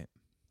 you're right.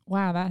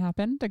 Wow, that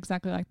happened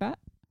exactly like that?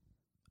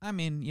 I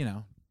mean, you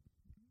know,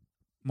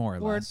 more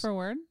or Word less. for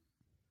word?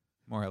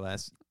 More or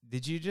less.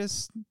 Did you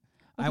just...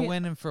 I Okay.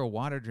 went in for a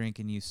water drink,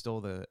 and you stole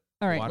the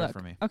All right, water look.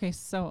 from me. Okay,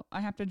 so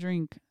I have to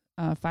drink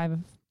 5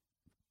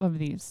 of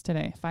these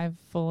today. 5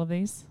 full of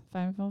these.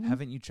 5 of them.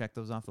 Haven't you checked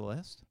those off the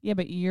list? Yeah,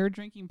 but you're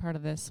drinking part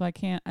of this, so I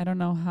don't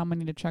know how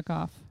many to check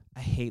off.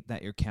 I hate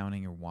that you're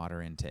counting your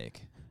water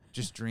intake.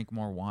 Just drink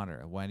more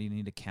water. Why do you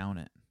need to count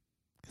it?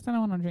 Because I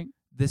don't want to drink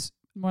This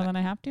more than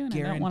I have to, and I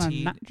don't want to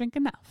guaranteed- not drink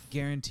enough.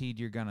 guaranteed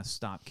you're going to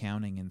stop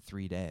counting in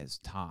 3 days,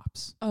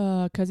 tops.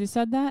 'Cause you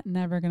said that,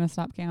 never going to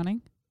stop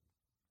counting.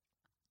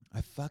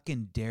 I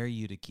fucking dare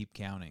you to keep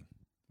counting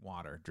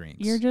water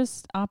drinks. You're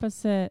just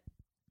opposite,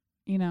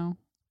 you're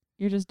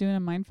just doing a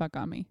mind fuck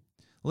on me.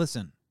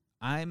 Listen,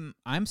 I'm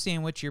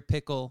sandwich, you're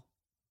pickle,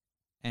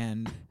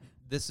 and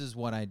this is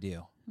what I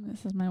do.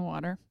 This is my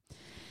water.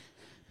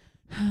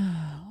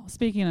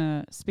 Speaking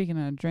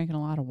of drinking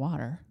a lot of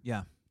water,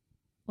 Yeah.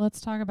 let's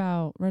talk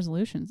about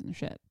resolutions and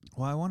shit.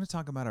 Well, I want to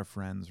talk about our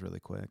friends really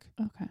quick.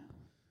 Okay.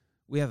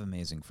 We have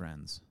amazing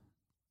friends,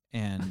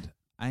 and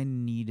I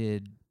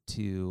needed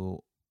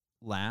to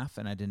laugh,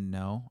 and I didn't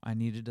know I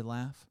needed to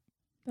laugh.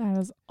 That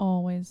is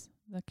always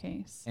the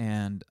case.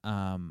 And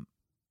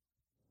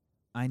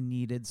I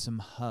needed some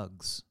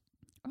hugs,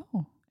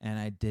 Oh, and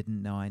I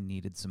didn't know I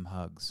needed some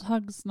hugs.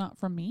 hugs not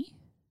from me?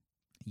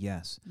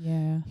 Yes.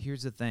 Yeah.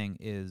 Here's the thing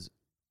is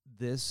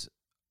this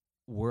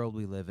world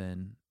we live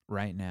in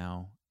right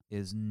now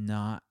is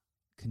not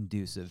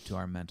conducive to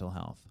our mental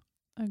health.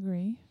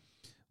 Agree.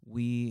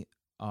 We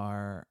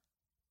are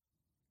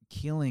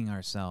killing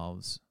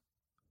ourselves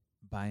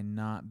by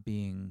not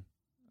being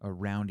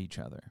around each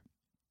other.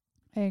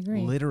 I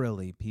agree.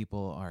 Literally,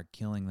 people are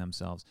killing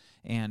themselves,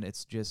 and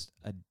it's just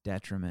a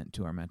detriment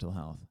to our mental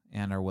health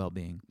and our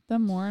well-being. The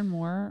more and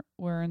more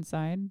we're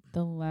inside,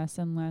 the less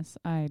and less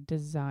I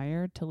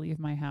desire to leave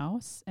my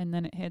house. And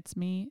then it hits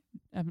me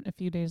a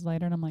few days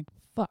later, and I'm like,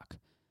 fuck.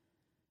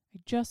 I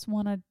just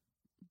want to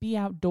be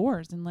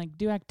outdoors and like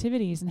do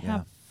activities and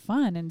have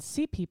fun and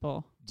see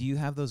people. Do you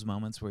have those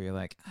moments where you're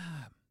like,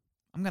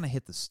 I'm going to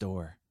hit the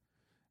store,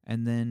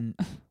 and then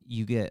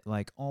you get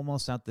like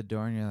almost out the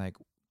door and you're like,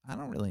 I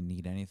don't really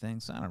need anything,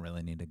 so I don't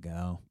really need to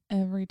go.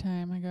 Every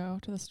time I go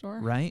to the store.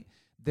 Right?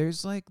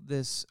 There's like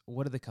this,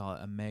 what do they call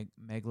it? A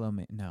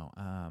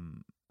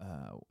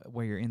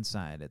where you're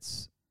inside.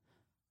 It's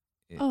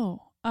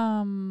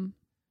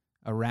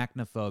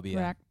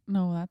arachnophobia.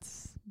 No,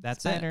 that's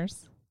That's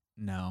spiders.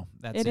 No,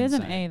 that's It is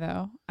an inside. A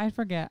though. I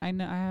forget. I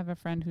know I have a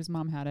friend whose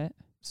mom had it.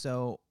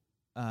 So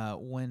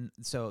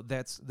that's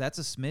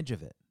a smidge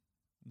of it.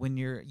 When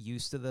you're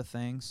used to the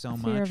thing so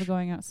Fear much. of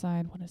going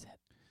outside. What is it?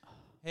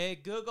 Hey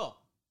Google,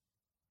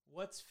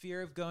 what's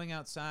fear of going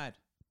outside?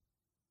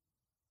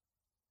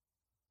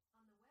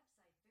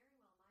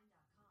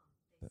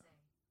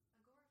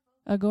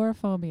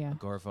 Agoraphobia.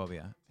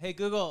 Agoraphobia. Hey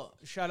Google,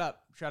 shut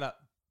up. Shut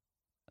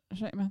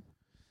your mouth.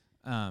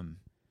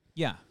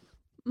 Yeah,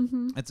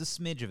 Mm-hmm. it's a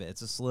smidge of it.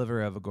 It's a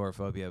sliver of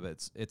agoraphobia,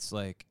 but it's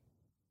like,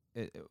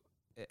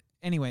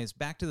 anyways,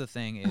 back to the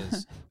thing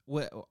is,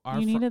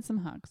 You needed some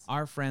hugs.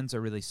 our friends are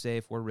really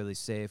safe. We're really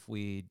safe.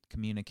 We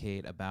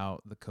communicate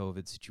about the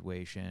COVID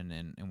situation,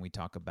 and we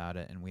talk about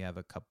it, and we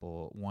have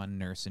one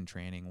nurse in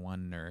training,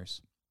 one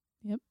nurse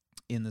Yep.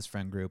 in this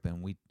friend group,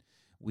 and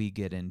we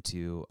get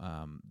into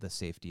the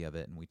safety of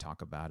it, and we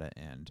talk about it,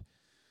 and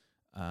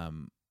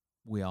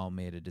we all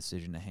made a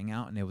decision to hang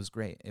out, and it was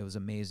great. It was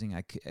amazing.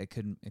 It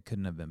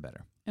couldn't have been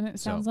better. And it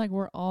sounds like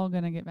we're all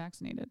going to get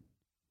vaccinated.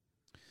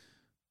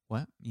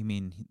 What? You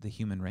mean the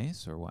human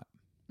race or what?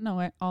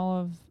 No,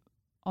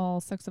 all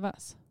 6 of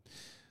us.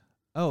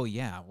 Oh,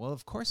 yeah. Well,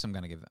 of course I'm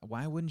going to get.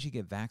 Why wouldn't you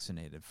get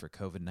vaccinated for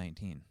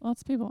COVID-19?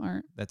 Lots of people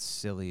aren't. That's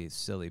silly,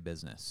 silly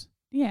business.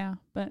 Yeah,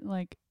 but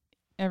like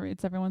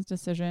it's everyone's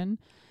decision,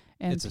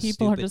 and It's a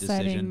people are stupid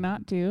deciding decision.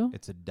 not to.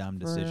 It's a dumb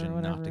For decision not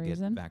whatever to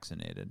reason. get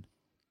vaccinated.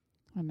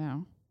 I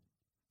know.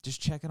 Just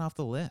check it off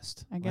the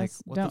list. I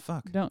guess what the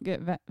fuck? don't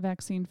get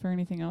vaccine for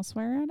anything else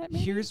while you're at it.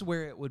 Maybe? Here's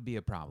where it would be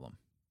a problem,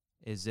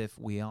 is if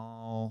we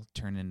all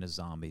turn into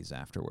zombies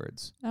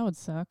afterwards. That would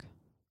suck.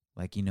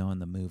 Like, you know, in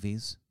the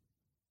movies.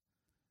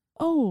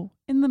 Oh,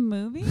 in the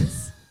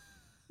movies?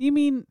 You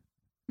mean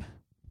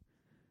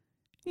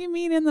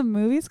in the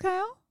movies,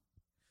 Kyle?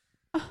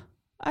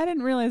 I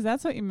didn't realize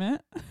that's what you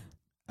meant.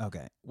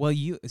 Okay. Well,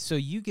 you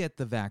get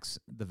the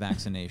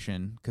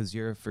vaccination because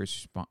you're a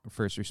first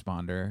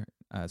responder,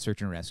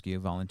 search and rescue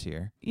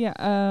volunteer.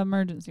 Yeah,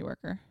 emergency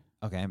worker.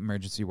 Okay,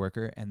 emergency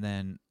worker, and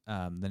then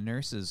the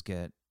nurses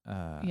get.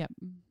 Yep.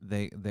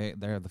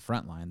 They're the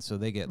front line, so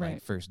they get Right.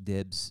 like first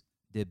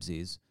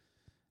dibsies,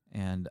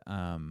 and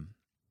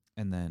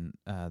then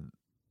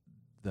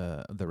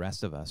the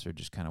rest of us are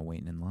just kind of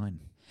waiting in line.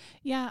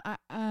 Yeah, I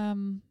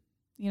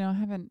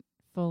haven't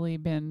fully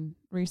been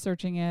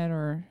researching it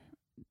or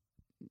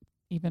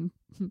even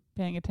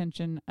paying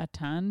attention a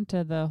ton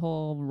to the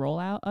whole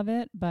rollout of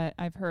it, but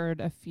I've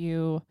heard a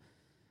few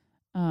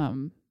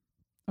or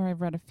I've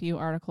read a few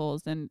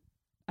articles, and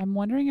I'm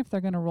wondering if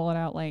they're going to roll it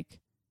out like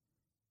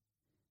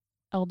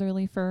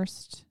elderly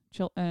first,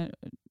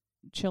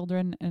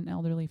 children and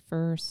elderly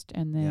first,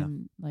 and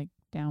then like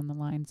down the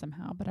line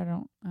somehow, but I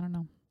don't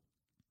know.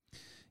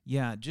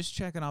 Yeah, just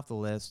checking off the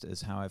list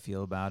is how I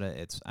feel about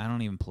it. I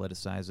don't even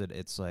politicize it.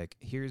 It's like,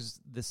 here's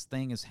this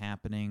thing is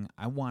happening.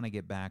 I want to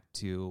get back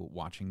to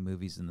watching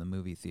movies in the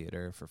movie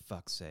theater, for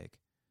fuck's sake.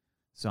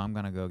 So I'm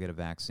gonna go get a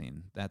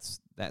vaccine.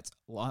 That's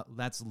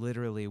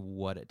literally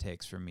what it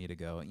takes for me to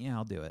go. Yeah,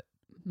 I'll do it.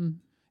 Mm-hmm.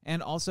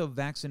 And also,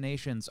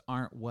 vaccinations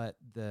aren't what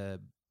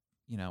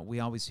we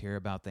always hear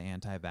about the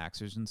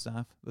anti-vaxxers and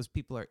stuff. Those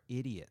people are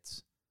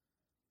idiots.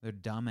 They're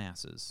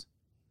dumbasses.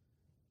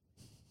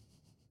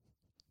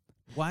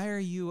 Why are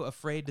you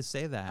afraid to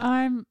say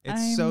that?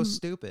 It's so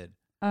stupid.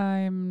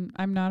 I'm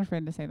not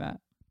afraid to say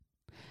that.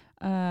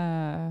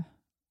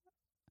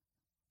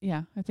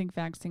 Yeah, I think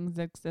vaccines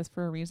exist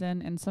for a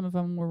reason, and some of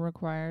them were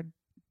required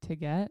to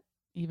get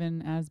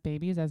even as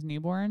babies, as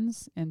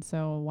newborns, and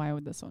so why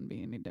would this one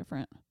be any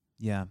different?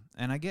 Yeah,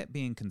 and I get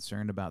being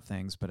concerned about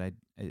things, but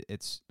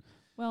it's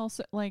well,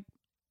 so, like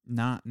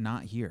not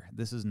here.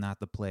 This is not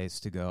the place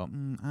to go.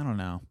 I don't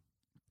know.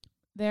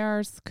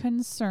 There's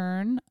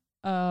concern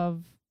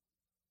of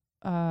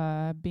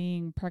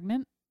being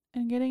pregnant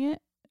and getting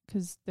it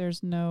because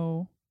there's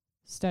no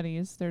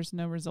studies, there's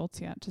no results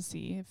yet to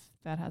see if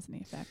that has any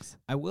effects.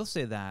 I will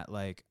say that,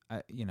 like,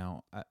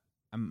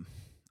 I'm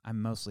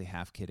mostly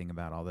half kidding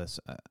about all this.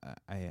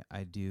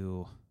 I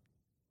do.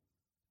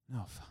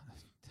 No,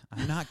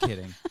 I'm not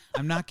kidding.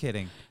 I'm not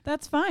kidding.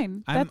 That's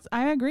fine.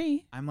 I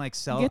agree. I'm like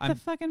get the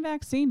fucking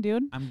vaccine,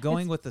 dude. I'm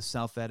going with the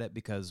self-edit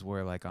because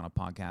we're like on a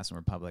podcast and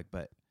we're public,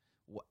 but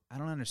I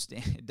don't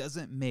understand. It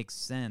doesn't make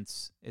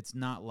sense. It's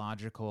not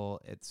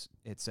logical.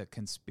 It's a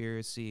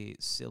conspiracy,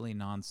 silly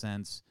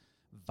nonsense,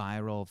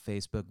 viral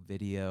Facebook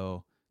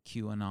video,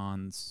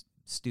 QAnon's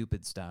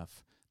stupid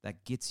stuff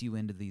that gets you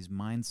into these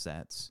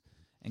mindsets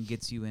and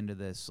gets you into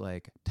this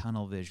like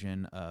tunnel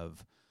vision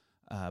of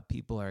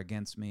people are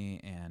against me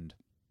and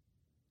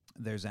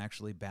there's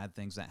actually bad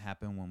things that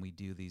happen when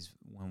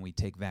we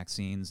take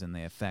vaccines and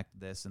they affect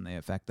this and they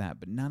affect that,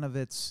 but none of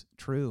it's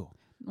true.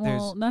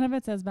 Well, none of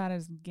it's as bad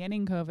as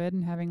getting COVID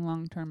and having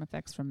long-term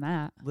effects from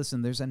that.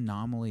 Listen, there's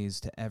anomalies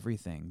to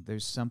everything.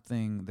 There's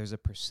a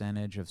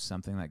percentage of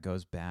something that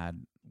goes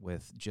bad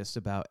with just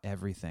about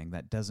everything.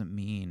 That doesn't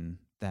mean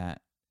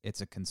that it's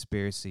a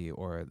conspiracy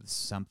or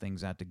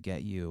something's out to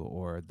get you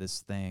or this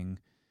thing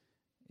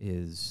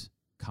is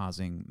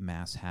causing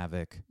mass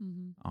havoc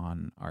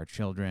on our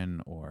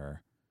children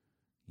or,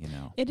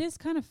 It is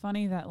kind of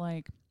funny that,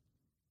 like,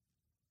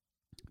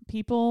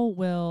 people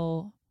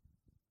will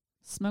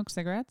smoke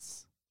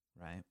cigarettes,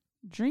 right?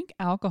 Drink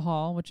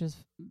alcohol, which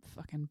is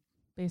fucking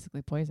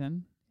basically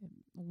poison. It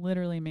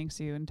literally makes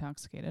you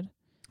intoxicated.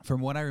 From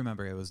what I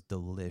remember, it was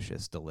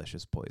delicious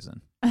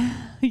poison.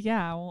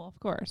 Yeah, well, of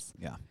course.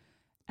 Yeah.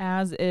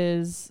 As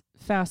is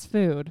fast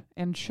food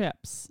and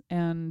chips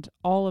and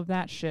all of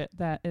that shit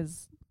that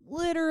is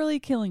literally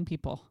killing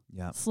people.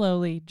 Yeah.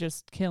 Slowly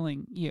just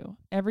killing you.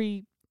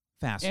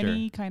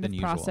 Any kind of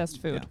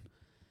processed food. Yeah.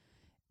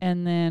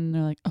 And then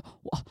they're like, oh,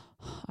 well,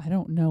 I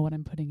don't know what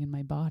I'm putting in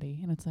my body.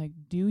 And it's like,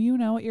 do you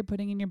know what you're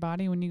putting in your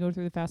body when you go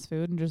through the fast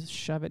food and just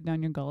shove it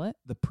down your gullet?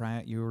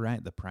 You were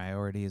right. The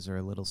priorities are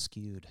a little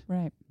skewed.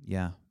 Right.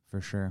 Yeah, for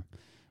sure.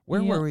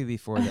 Where were we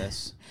before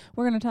this?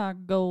 We're going to talk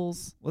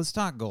goals. Let's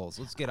talk goals.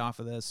 Let's get off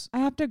of this. I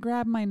have to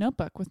grab my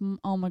notebook with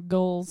all my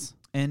goals.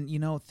 And,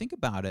 think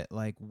about it.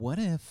 Like, what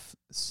if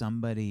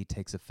somebody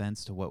takes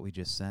offense to what we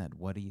just said?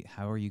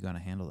 How are you going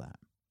to handle that?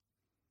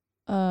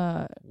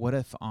 What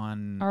if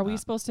are we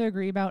supposed to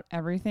agree about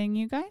everything,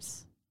 you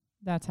guys?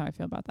 That's how I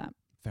feel about that.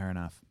 Fair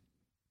enough.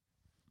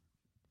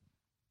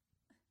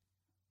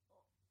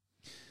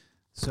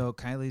 So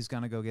Kylie's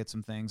gonna go get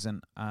some things,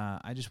 and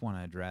I just want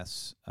to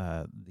address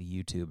the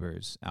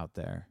YouTubers out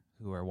there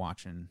who are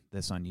watching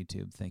this on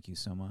YouTube. Thank you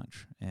so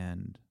much,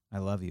 and I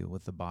love you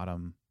with the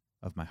bottom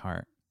of my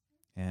heart.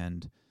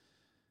 And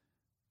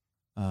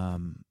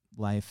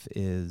life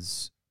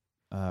is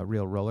a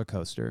real roller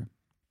coaster,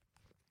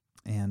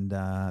 and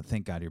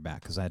thank God you're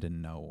back, because I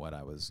didn't know what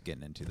I was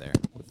getting into there.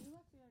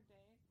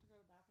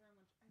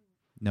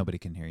 Nobody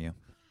can hear you.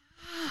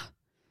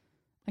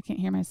 I can't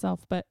hear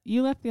myself, but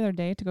you left the other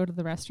day to go to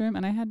the restroom,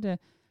 and I had to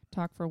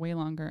talk for way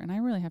longer, and I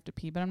really have to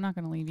pee, but I'm not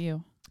going to leave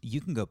you.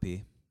 You can go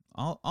pee.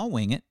 I'll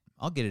wing it.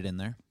 I'll get it in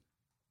there.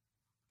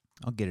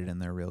 I'll get it in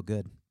there real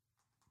good.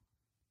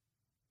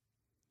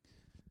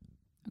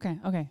 Okay.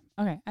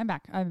 I'm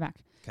back.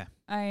 Okay.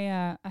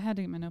 I had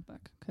to get my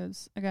notebook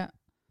because I got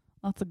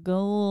lots of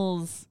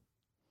goals.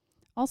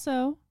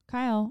 Also,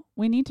 Kyle,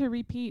 we need to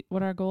repeat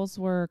what our goals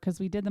were because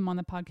we did them on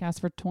the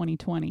podcast for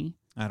 2020.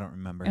 I don't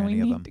remember And any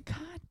we of need them. to,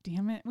 God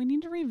damn it, we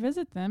need to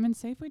revisit them and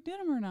say if we did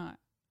them or not.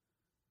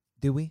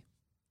 Do we?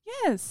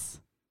 Yes.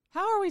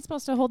 How are we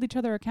supposed to hold each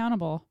other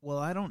accountable? Well,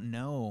 I don't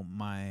know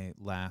my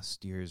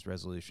last year's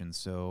resolution,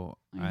 so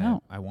I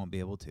know. I won't be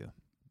able to.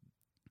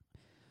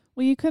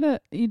 Well, you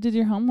did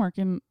your homework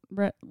and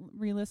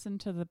re-listened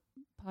to the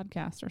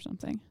podcast or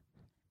something.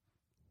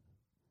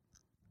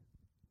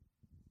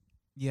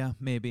 Yeah,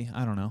 maybe.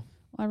 I don't know.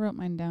 Well, I wrote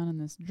mine down in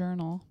this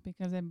journal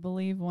because I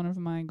believe one of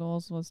my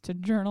goals was to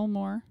journal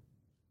more.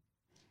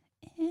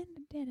 And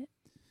I did it.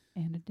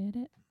 And I did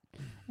it.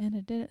 And I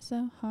did it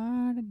so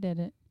hard, I did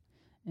it.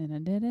 And I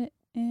did it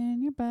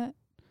in your butt.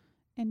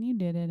 And you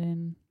did it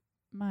in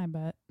my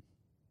butt.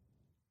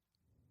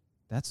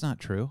 That's not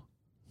true.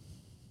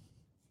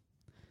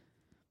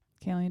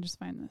 Okay, let me just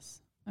find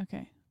this.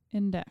 Okay.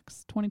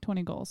 Index.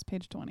 2020 goals,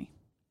 page 20.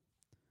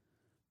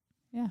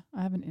 Yeah,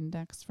 I have an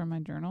index for my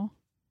journal.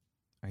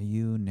 Are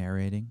you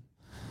narrating?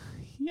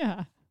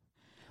 Yeah.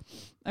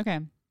 Okay.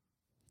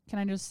 Can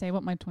I just say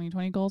what my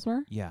 2020 goals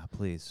were? Yeah,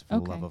 please, for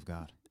the love of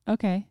God.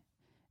 Okay.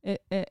 It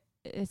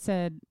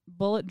said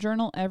bullet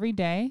journal every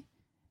day.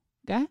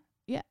 Okay?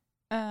 Yeah.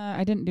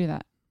 I didn't do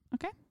that.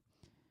 Okay.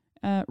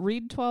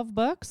 Read 12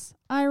 books.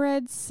 I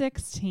read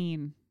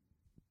 16.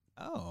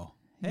 Oh,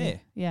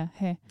 hey. Yeah,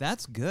 hey.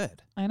 That's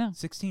good. I know.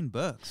 16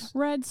 books.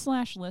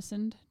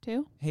 Read/listened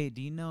to. Hey,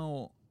 do you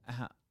know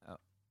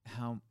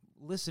how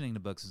listening to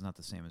books is not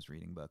the same as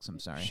reading books? I'm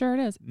sorry. Sure it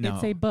is. No.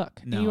 It's a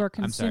book. No, You are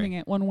I'm consuming sorry.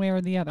 it one way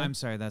or the other. I'm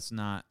sorry, that's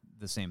not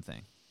the same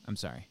thing. I'm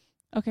sorry.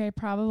 Okay,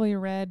 probably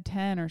read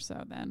 10 or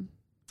so then.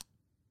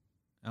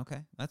 Okay,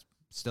 that's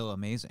still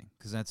amazing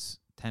because that's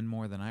 10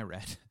 more than I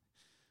read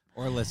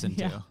or listened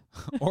to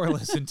or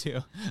listened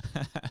to.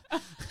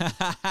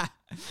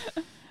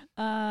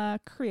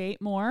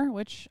 Create more,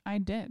 which I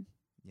did.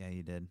 Yeah,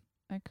 you did.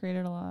 I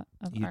created a lot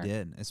of You art.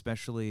 did,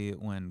 especially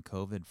when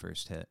COVID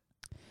first hit.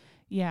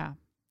 Yeah,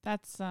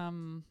 that's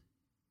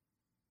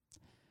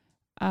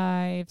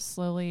I've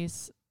slowly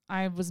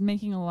I was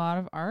making a lot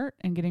of art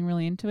and getting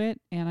really into it,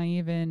 and I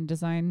even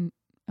designed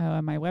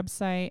my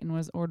website and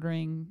was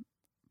ordering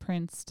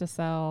prints to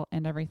sell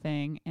and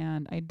everything,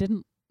 and I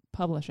didn't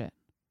publish it.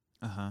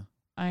 Uh-huh.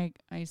 I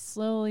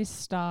slowly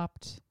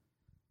stopped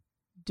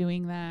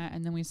doing that,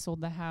 and then we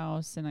sold the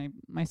house, and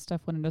my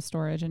stuff went into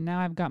storage, and now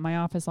I've got my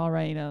office all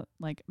ready to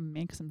like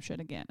make some shit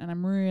again, and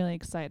I'm really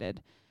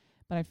excited,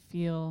 but I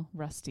feel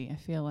rusty. I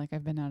feel like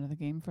I've been out of the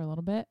game for a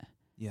little bit.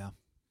 Yeah.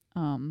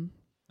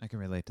 I can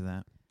relate to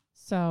that.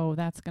 So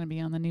that's going to be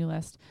on the new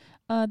list.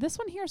 This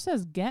one here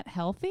says get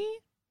healthy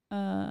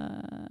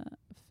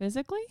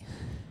physically.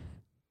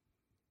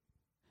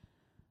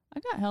 I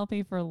got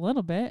healthy for a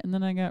little bit, and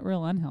then I got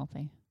real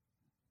unhealthy,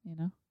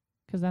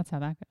 because that's how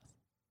that goes.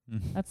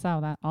 That's how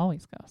that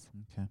always goes.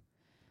 Okay.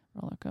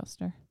 Roller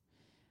coaster.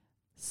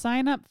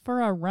 Sign up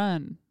for a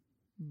run.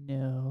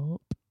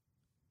 Nope.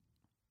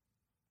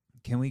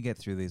 Can we get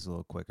through these a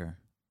little quicker?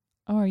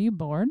 Oh, are you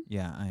bored?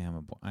 Yeah, I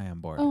am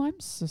bored. Oh, I'm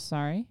so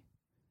sorry.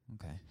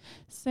 Okay.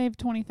 Saved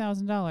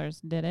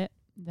 $20,000. Did it.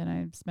 Then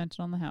I spent it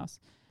on the house.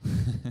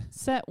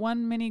 Set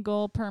one mini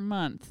goal per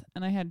month.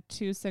 And I had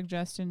 2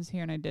 suggestions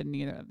here, and I did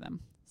neither of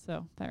them.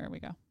 So there we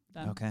go.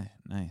 Done. Okay.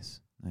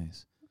 Nice.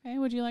 Okay.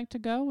 Would you like to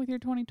go with your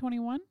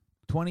 2021?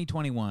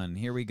 2021.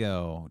 Here we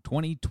go.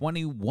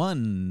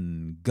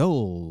 2021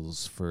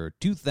 goals for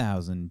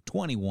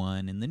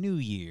 2021 in the New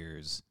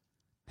Year's.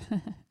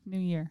 New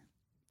year.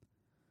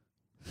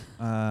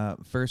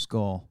 First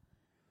goal.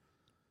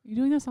 You're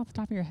doing this off the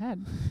top of your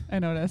head. I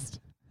noticed.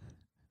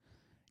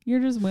 You're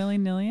just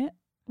willy-nilly it?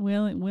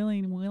 Willy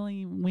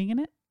winging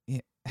it?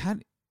 Yeah.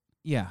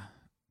 Yeah.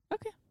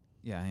 Okay.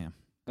 Yeah, I am.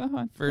 Go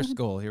on. First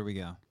goal. Here we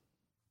go.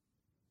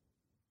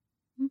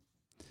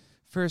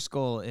 First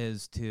goal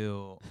is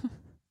to...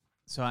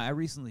 So I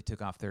recently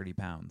took off 30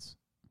 pounds.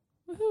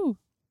 Woohoo.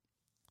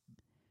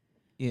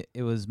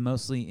 It was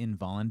mostly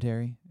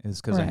involuntary. It was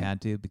because I Right.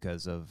 had to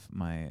because of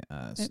my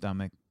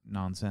stomach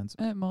nonsense.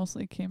 It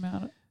mostly came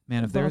out.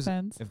 Man, if both there's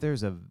ends. if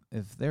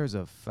there's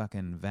a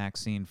fucking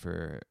vaccine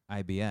for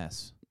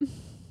IBS,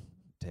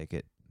 take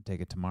it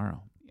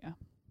tomorrow. Yeah.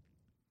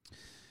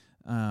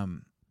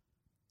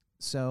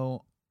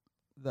 So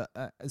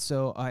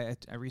I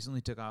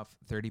recently took off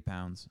 30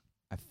 pounds.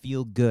 I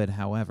feel good.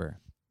 However,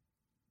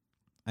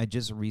 I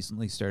just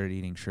recently started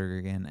eating sugar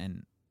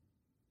again,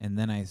 and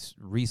then I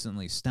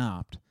recently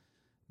stopped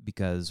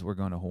because we're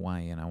going to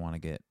Hawaii and I want to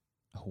get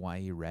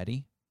Hawaii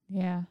ready,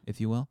 Yeah. if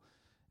you will.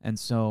 And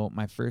so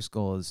my first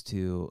goal is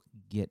to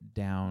get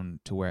down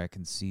to where I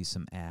can see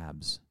some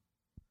abs.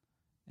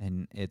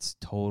 And it's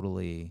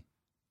totally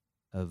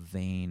a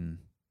vain,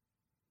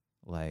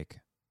 like,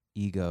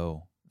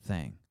 ego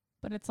thing.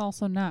 But it's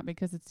also not,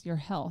 because it's your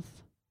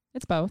health.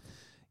 It's both.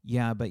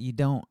 Yeah, but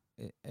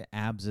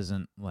abs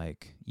isn't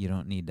like, you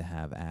don't need to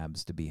have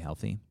abs to be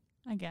healthy.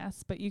 I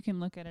guess. But you can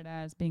look at it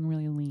as being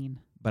really lean.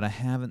 But I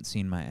haven't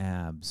seen my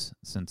abs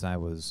since I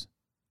was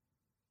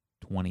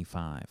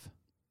 25.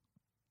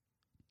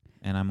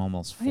 And I'm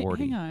almost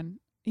 40. Hang on.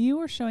 You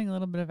were showing a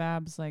little bit of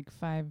abs like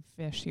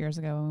 5-ish years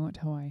ago when we went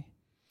to Hawaii.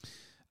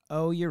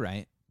 Oh, you're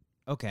right.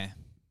 Okay.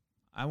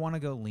 I want to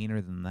go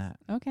leaner than that.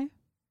 Okay.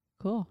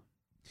 Cool.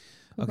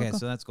 Cool, Okay, cool, cool.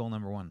 so that's goal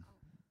number 1.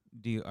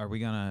 Are we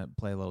gonna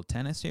play a little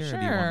tennis here? Sure.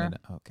 Or do you want me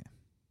to, okay.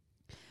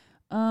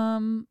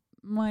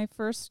 My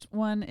first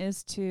one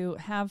is to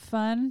have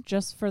fun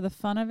just for the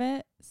fun of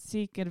it,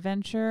 seek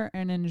adventure,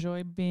 and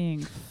enjoy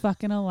being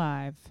fucking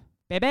alive.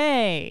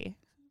 Baby!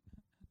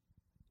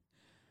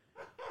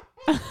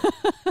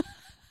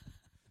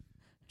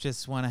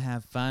 Just want to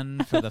have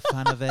fun for the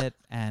fun of it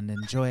and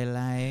enjoy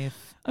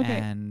life. Okay.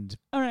 And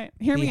All right,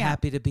 hear be me out.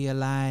 happy to be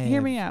alive.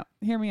 Hear me out.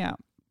 Hear me out.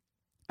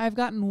 I've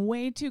gotten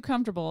way too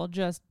comfortable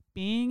just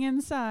being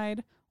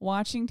inside,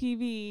 watching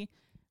TV,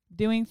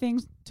 doing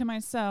things to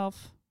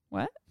myself.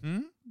 What?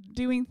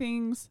 Doing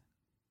things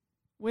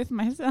with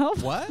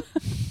myself. What?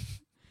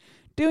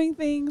 Doing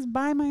things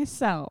by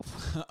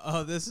myself.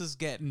 Oh, this is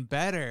getting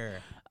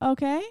better.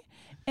 Okay?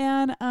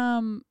 And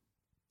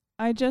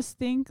I just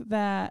think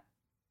that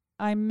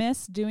I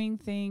miss doing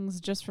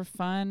things just for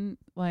fun.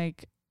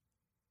 Like,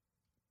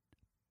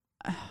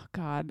 oh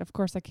God, of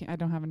course I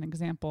don't have an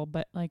example,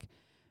 but like,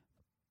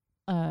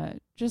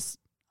 just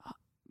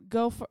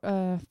go for,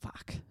 I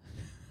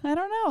don't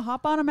know,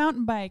 hop on a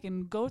mountain bike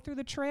and go through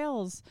the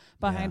trails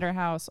behind our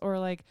house, or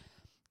like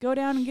go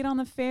down and get on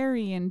the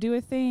ferry and do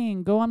a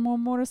thing, go on more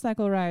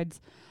motorcycle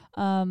rides,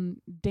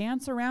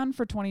 dance around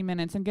for 20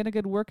 minutes and get a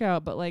good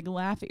workout, but like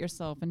laugh at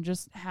yourself and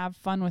just have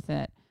fun with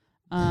it.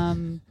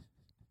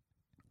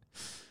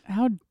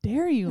 How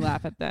dare you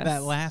laugh at this?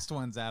 That last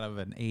one's out of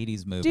an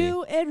 80s movie.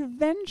 Do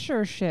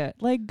adventure shit.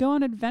 Like, go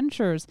on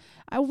adventures.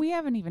 We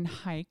haven't even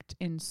hiked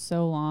in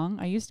so long.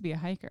 I used to be a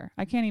hiker.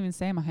 I can't even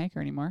say I'm a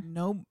hiker anymore.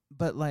 No,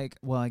 but like,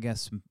 well, I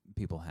guess some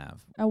people have.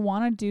 I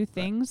want to do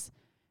things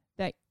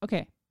that,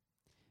 okay,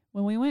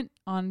 when we went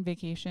on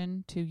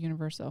vacation to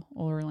Universal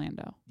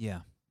Orlando,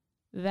 Yeah.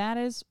 that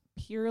is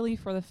purely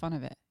for the fun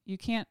of it. You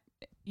can't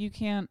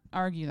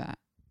argue that.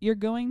 You're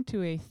going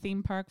to a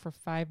theme park for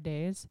 5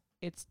 days.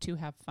 It's to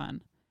have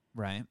fun.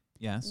 Right.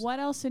 Yes. What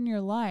else in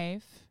your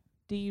life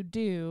do you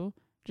do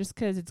just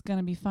because it's going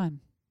to be fun?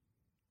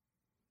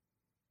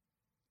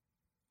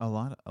 A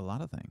lot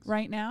of things.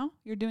 Right now,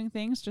 you're doing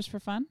things just for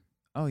fun?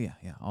 Oh yeah,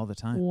 all the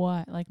time.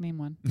 What? Like, name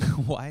one.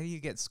 Why do you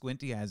get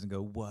squinty eyes and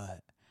go,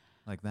 what?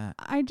 Like that?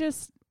 I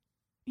just,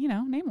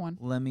 name one.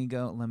 Let me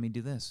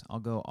do this. I'll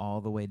go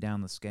all the way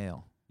down the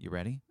scale. You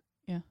ready?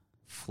 Yeah.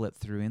 Flip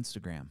through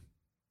Instagram.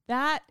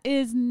 That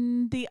is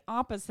the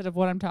opposite of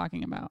what I'm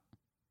talking about.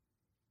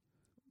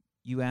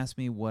 You asked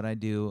me what I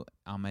do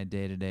on my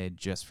day-to-day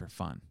just for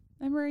fun.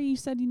 Remember you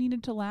said you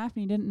needed to laugh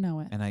and you didn't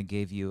know it. And I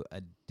gave you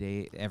a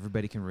day.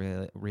 Everybody can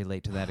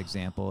relate to that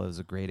example. It was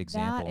a great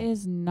example. That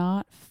is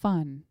not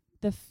fun.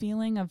 The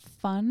feeling of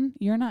fun,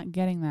 you're not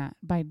getting that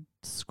by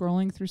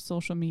scrolling through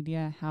social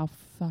media. How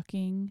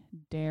fucking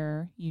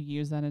dare you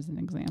use that as an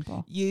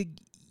example? You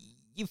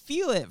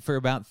feel it for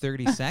about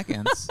 30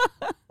 seconds.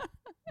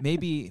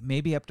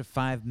 Maybe up to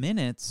 5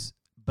 minutes,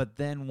 but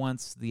then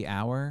once the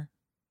hour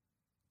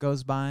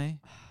goes by,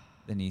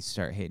 then you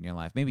start hating your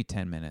life. Maybe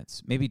 10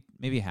 minutes, maybe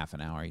half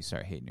an hour, you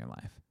start hating your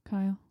life.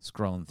 Kyle.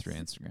 Scrolling through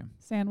Instagram.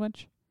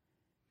 Sandwich.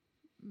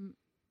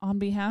 On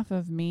behalf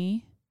of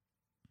me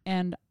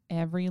and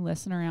every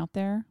listener out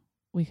there,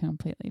 we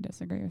completely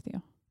disagree with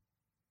you.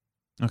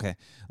 Okay.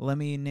 Let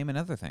me name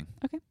another thing.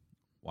 Okay.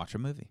 Watch a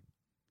movie.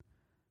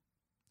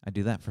 I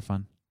do that for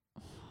fun.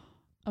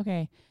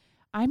 Okay.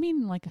 I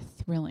mean like a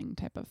thrilling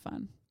type of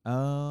fun.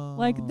 Oh.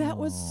 Like, that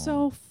was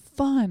so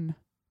fun.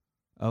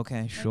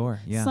 Okay, sure.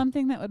 Yeah.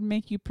 Something that would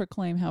make you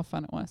proclaim how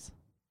fun it was.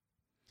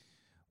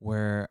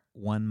 Where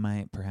one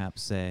might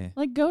perhaps say,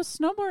 Like, go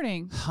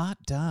snowboarding. hot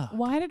dog.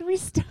 Why did we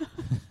stop?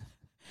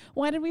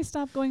 Why did we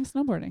stop going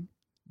snowboarding?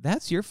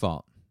 That's your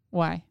fault.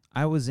 Why?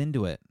 I was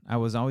into it. I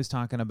was always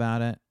talking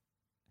about it.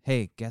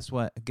 Hey, guess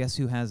what? Guess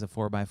who has a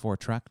 4x4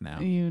 truck now?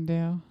 You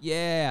do.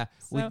 Yeah.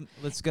 So-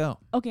 Let's go.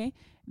 Okay.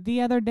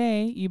 The other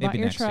day, you bought Maybe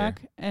your next year.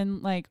 truck,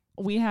 and like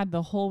we had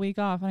the whole week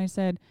off, and I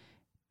said,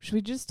 should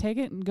we just take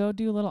it and go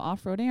do a little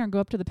off-roading or go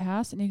up to the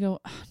pass? And you go,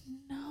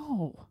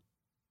 no.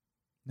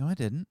 No, I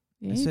didn't.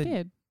 Yeah, I you said-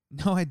 did.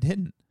 No, I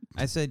didn't.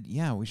 I said,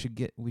 yeah, we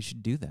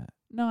should do that.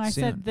 No, I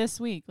Soon. said this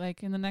week.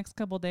 Like in the next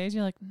couple days,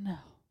 you're like, no.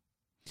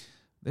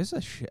 There's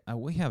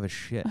we have a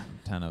shit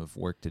ton of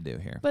work to do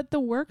here. But the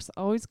work's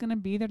always going to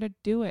be there to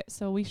do it.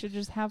 So we should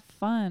just have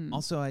fun.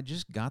 Also, I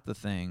just got the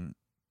thing,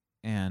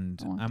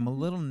 and Oh, I'm a okay.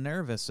 little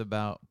nervous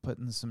about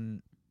putting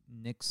some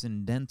nicks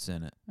and dents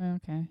in it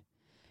Okay.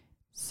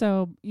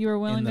 So you were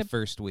in willing the to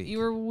first week. you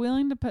were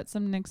willing to put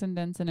some nicks and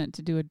dents in it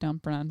to do a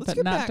dump run, Let's but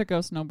get not back- to go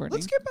snowboarding.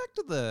 Let's get back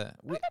to the.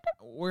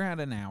 We're at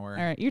an hour.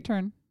 All right, your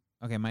turn.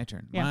 Okay, my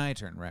turn. Yeah. My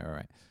turn.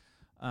 Right.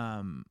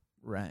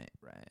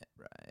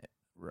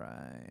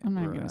 Right. I'm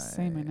not going to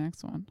say my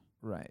next one.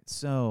 Right.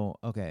 So,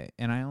 okay,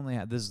 and I only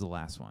have, this is the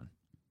last one,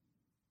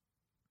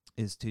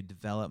 is to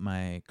develop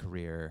my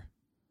career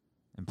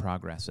and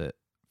progress it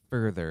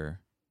further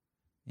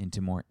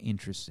into more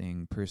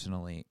interesting,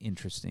 personally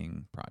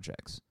interesting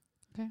projects.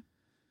 Okay.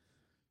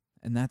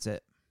 And that's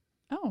it.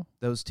 Oh,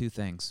 Those two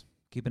things.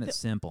 Keeping it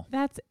simple.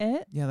 that's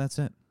it? Yeah, that's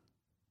it.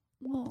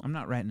 Well, I'm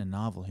not writing a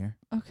novel here.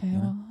 okay. Yeah.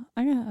 Well,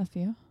 I got a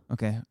few.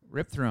 Okay,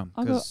 rip through them.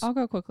 I'll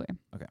go quickly.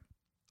 Okay.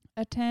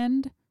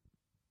 Attend,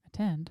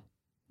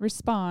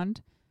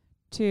 respond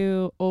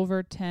to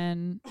over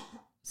 10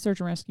 search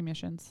and rescue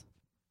missions,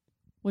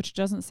 which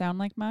doesn't sound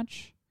like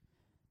much,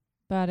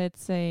 but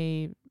it's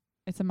a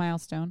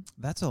milestone.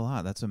 That's a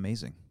lot. That's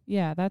amazing.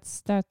 Yeah,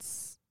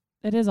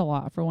 it is a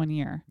lot for 1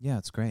 year Yeah,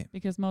 it's great.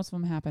 because most of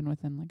them happen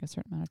within like a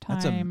certain amount of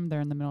That's a- time.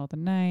 They're in the middle of the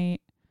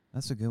night.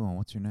 That's a good one.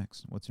 What's your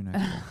next? What's your next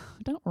one?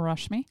 Don't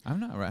rush me. I'm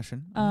not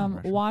rushing. I'm not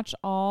rushing. Watch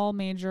all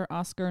major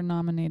Oscar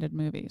nominated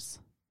movies.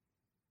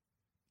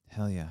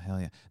 Hell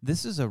yeah.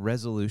 This is a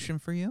resolution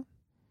for you?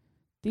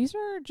 These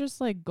are just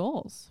like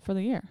goals for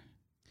the year.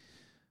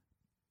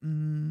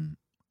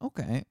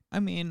 Okay. I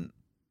mean,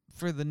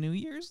 for the New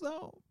Year's,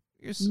 though?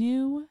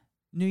 New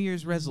New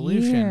Year's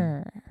resolution.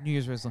 year. New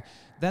Year's resolution.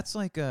 That's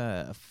like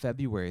a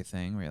February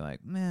thing where you're like,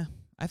 meh,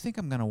 I think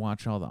I'm going to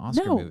watch all the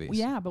Oscar movies.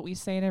 Yeah, but we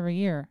say it every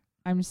year.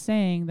 I'm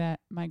saying that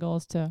my goal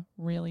is to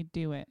really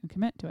do it and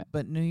commit to it.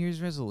 But New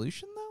Year's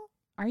resolution, though?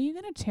 Are you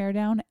going to tear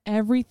down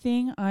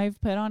everything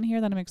I've put on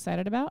here that I'm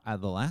excited about?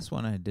 The last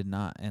one I did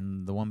not.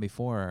 And the one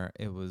before,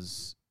 it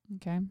was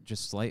Okay.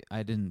 just slight.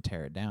 I didn't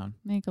tear it down.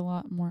 Make a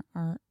lot more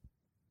art.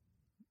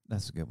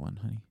 That's a good one,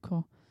 honey.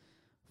 Cool.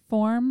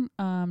 Form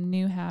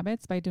new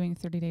habits by doing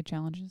 30-day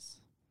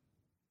challenges.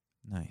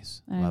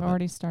 Nice. And Love I've it.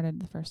 already started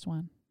the first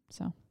one.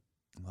 So,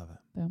 Love it.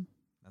 Boom.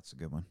 That's a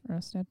good one.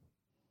 roasted.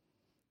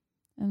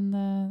 And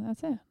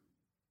that's it.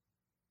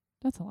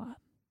 That's a lot.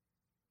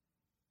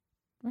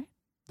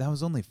 That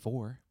was only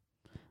 4.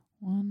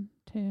 1,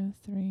 2,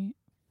 3,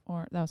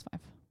 4. That was 5.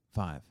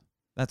 5.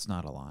 That's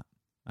not a lot.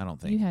 I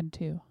don't think. You had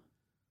 2.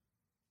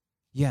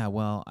 Yeah,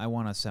 well, I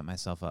want to set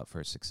myself up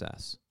for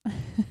success.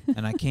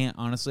 And I can't,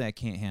 honestly, I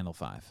can't handle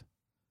 5.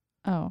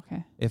 Oh,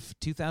 okay. If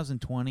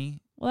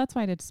 2020, Well, that's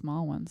why I did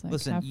small ones. Like,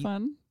 Listen, have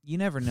fun. you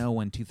never know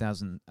when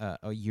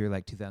a year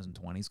like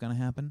 2020 is going to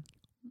happen.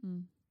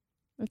 Mm.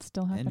 It's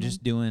still happening. And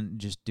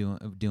just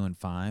doing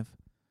 5,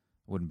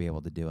 wouldn't be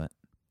able to do it.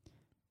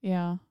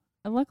 Yeah.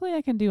 Luckily,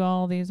 I can do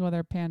all these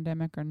whether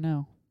pandemic or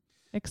no.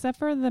 Except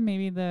for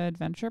maybe the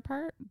adventure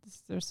part.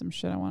 There's some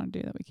shit I want to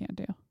do that we can't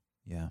do.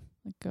 Yeah.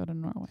 Like go to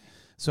Norway.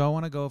 So I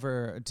want to go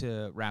over,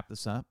 to wrap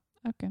this up,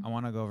 Okay. I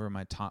want to go over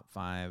my top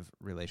 5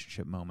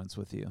 relationship moments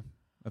with you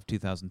of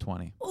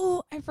 2020.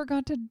 Oh, I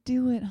forgot to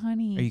do it,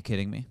 honey. Are you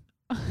kidding me?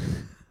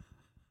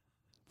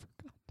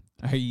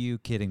 Are you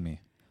kidding me?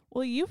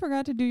 Well, you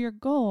forgot to do your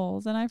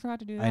goals, and I forgot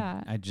to do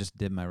that. I just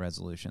did my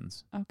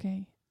resolutions.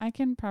 Okay. I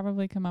can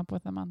probably come up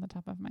with them on the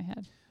top of my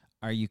head.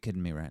 Are you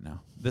kidding me right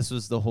now? This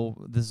is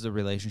a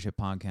relationship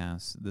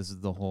podcast. This is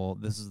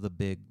the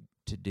big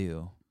to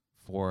do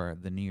for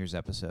the New Year's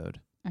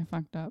episode. I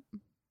fucked up.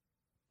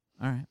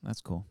 All right,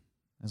 that's cool.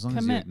 As long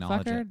as you Commit,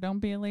 acknowledge fucker. it. Don't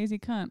be a lazy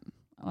cunt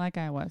like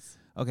I was.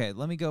 Okay,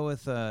 let me go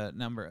with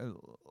number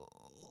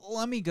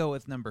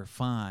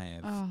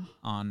 5 Oh,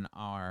 on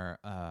our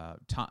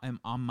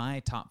on my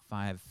top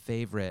 5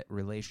 favorite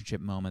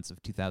relationship moments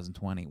of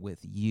 2020 with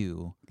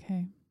you,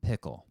 okay.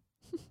 Pickle.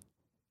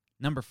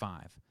 Number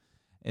 5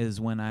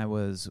 is when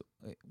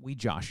we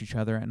josh each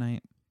other at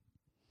night,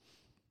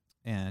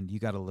 and you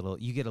get a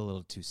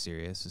little too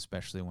serious,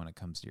 especially when it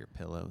comes to your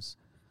pillows.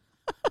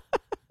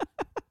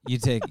 You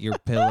take your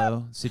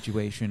pillow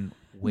situation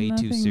way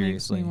Nothing too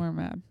seriously. Makes me more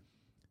mad.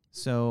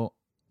 So,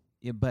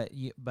 yeah, but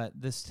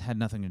this had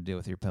nothing to do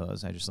with your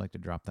pillows. I just like to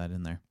drop that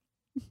in there.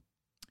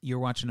 You're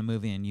watching a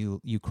movie and you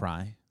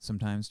cry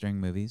sometimes during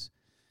movies,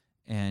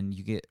 and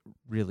you get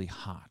really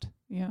hot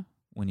Yeah.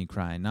 when you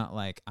cry. Not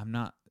like I'm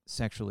not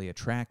sexually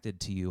attracted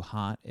to you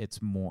hot.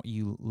 It's more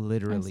you I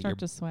literally your start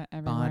to sweat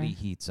everywhere. body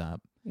heats up.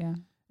 Yeah.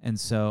 And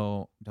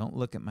so don't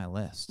look at my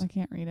list, I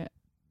can't read it.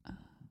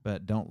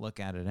 but don't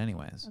look at it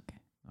anyways. Okay.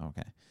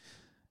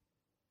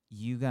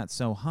 You got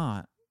so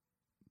hot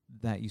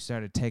that you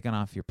started taking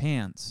off your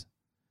pants,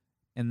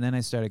 and then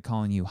I started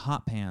calling you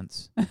Hot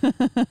Pants,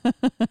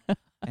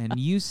 and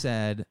you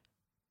said,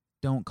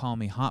 "Don't call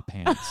me Hot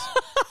Pants."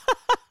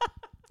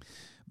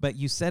 But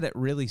you said it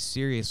really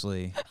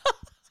seriously.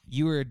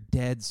 You were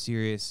dead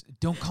serious.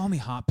 Don't call me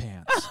Hot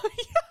Pants.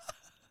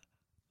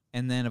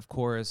 And then, of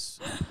course,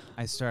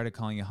 I started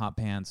calling you Hot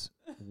Pants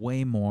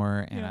way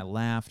more, and I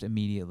laughed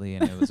immediately,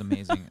 and it was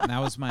amazing. And that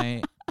was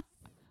my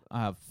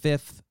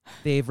fifth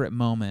favorite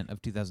moment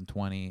of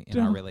 2020 in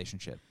our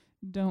relationship.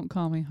 Don't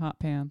call me Hot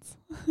Pants.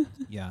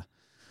 Yeah.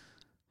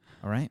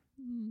 All right.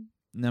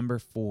 Number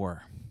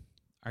 4.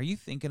 Are you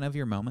thinking of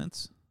your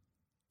moments?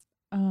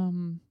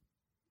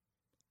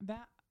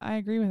 That I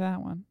agree with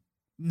that one.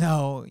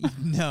 No,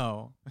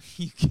 no,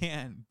 you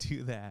can't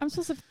do that. I'm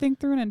supposed to think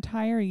through an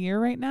entire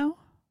year right now?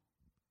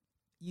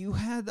 You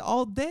had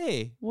all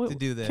day to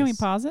do this. Can we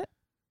pause it?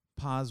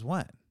 Pause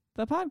what?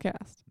 The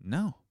podcast.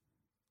 No.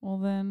 Well,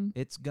 then.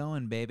 It's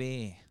going,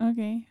 baby.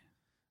 Okay.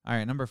 All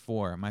right, number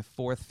 4, my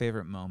fourth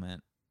favorite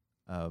moment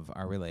of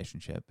our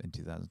relationship in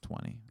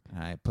 2020.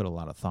 And I put a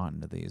lot of thought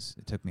into these.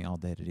 It took me all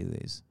day to do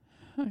these.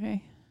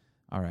 Okay.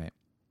 All right.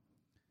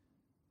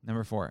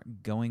 Number 4,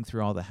 going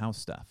through all the house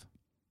stuff.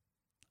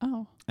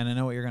 Oh. And I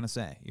know what you're going to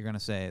say. You're going to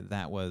say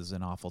that was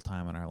an awful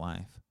time in our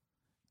life.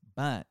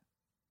 But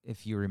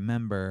if you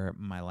remember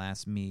my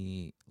last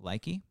Me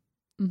Likey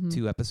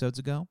 2 episodes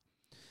ago,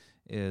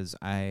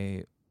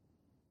 it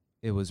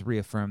was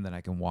reaffirmed that I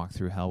can walk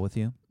through hell with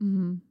you.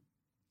 Mm-hmm.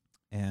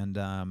 And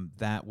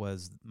that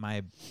was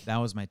my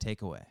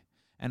takeaway.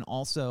 And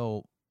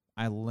also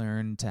I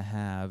learned to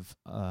have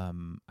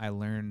I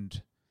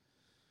learned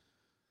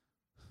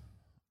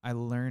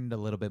a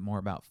little bit more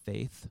about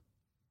faith.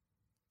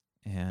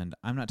 And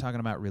I'm not talking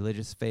about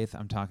religious faith.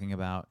 I'm talking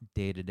about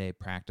day-to-day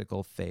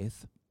practical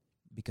faith,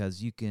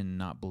 because you can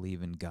not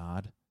believe in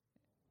God,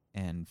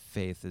 and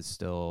faith is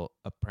still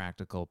a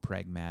practical,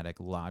 pragmatic,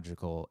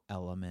 logical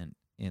element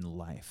in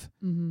life.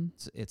 Mm-hmm.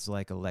 It's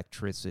like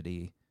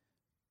electricity,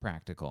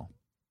 practical,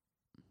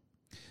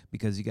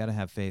 because you got to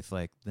have faith.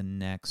 Like the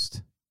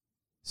next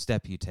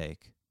step you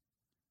take,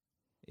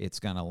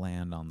 it's going to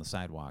land on the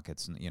sidewalk.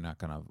 You're not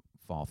going to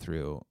fall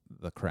through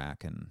the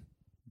crack and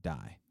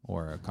die,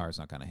 or a car's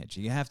not going to hit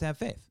you. You have to have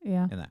faith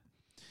in that.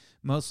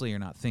 Mostly you're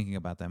not thinking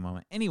about that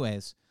moment.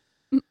 Anyways,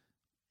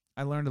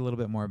 I learned a little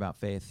bit more about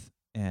faith,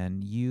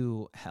 and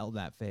you held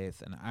that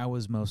faith, and I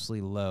was mostly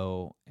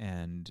low,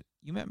 and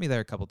you met me there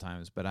a couple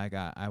times, but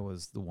I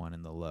was the one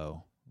in the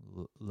low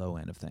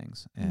end of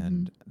things.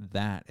 And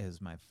that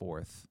is my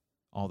fourth,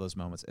 all those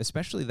moments,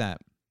 especially that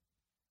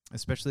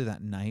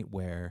night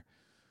where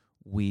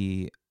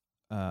we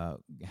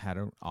had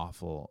an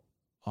awful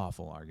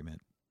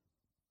argument.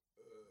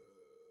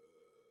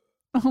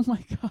 Oh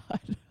my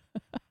God.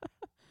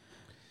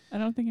 I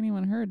don't think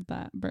anyone heard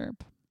that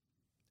burp.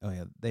 Oh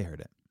yeah, they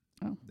heard it.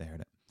 Oh. They heard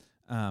it.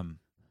 I'm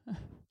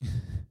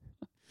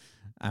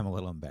a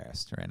little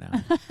embarrassed right now,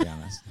 to be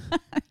honest.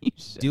 You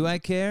should. Do I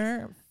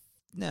care?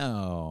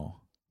 No.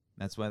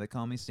 That's why they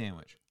call me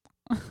Sandwich.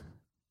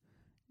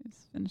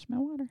 Just finish my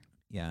water.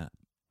 Yeah.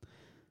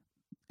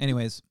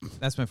 Anyways,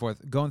 that's my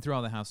fourth. Going through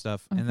all the house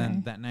stuff. Okay. And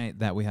then that night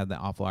that we had that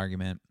awful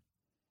argument,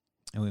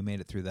 and we made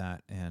it through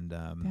that. And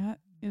that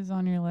is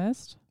on your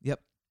list?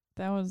 Yep.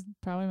 That was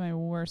probably my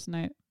worst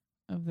night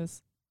of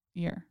this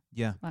year.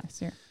 Yeah.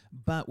 Last year.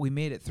 But we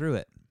made it through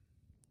it.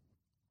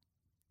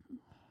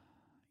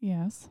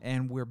 Yes.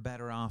 And we're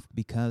better off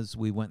because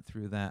we went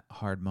through that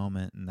hard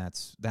moment, and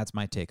that's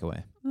my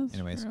takeaway. That's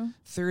Anyways, true.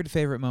 Third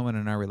favorite moment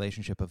in our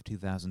relationship of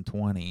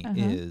 2020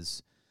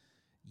 is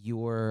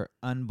your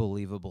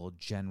unbelievable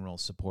general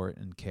support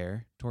and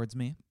care towards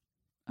me.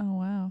 Oh,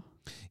 wow.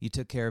 You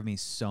took care of me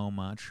so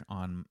much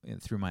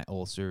through my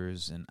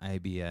ulcers and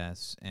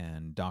IBS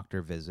and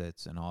doctor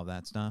visits and all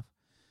that stuff.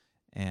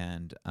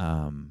 And,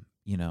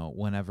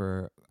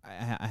 whenever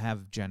I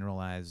have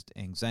generalized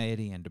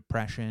anxiety and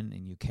depression,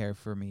 and you care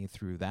for me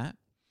through that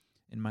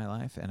in my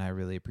life, and I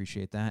really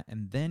appreciate that.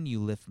 And then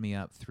you lift me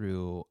up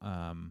through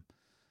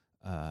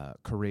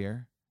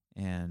career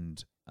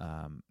and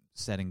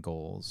setting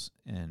goals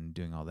and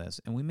doing all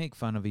this. And we make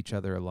fun of each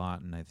other a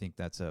lot, and I think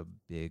that's a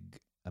big,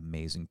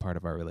 amazing part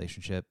of our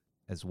relationship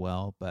as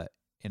well. But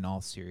in all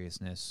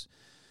seriousness,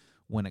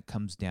 when it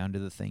comes down to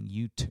the thing,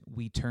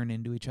 we turn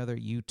into each other,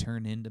 you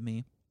turn into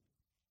me,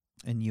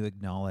 and you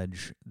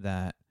acknowledge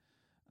that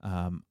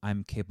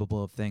I'm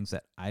capable of things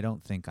that I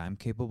don't think I'm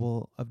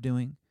capable of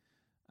doing.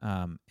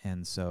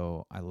 And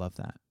so I love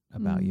that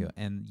about you.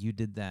 And you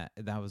did that.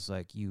 That was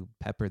like you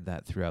peppered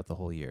that throughout the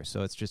whole year.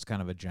 So it's just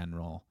kind of a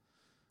general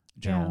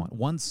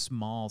one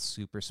small,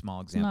 super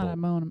small example.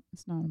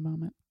 It's not a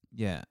moment.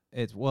 Yeah.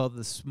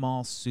 The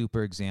small,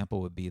 super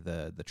example would be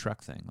the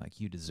truck thing. Like,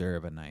 you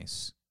deserve a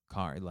nice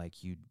car.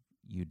 Like, you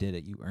did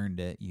it. You earned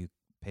it. You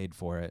paid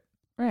for it.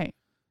 Right.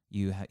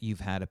 You've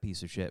had a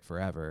piece of shit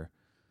forever.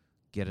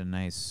 Get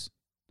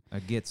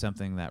get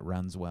something that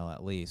runs well,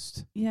 at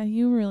least. Yeah,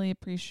 you really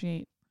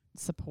appreciate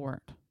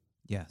support.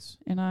 Yes.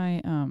 And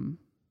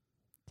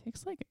it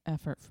takes like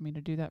effort for me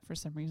to do that for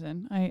some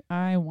reason.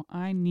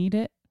 I need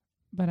it,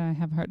 but I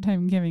have a hard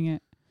time giving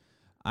it.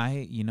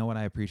 You know what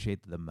I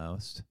appreciate the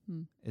most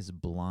is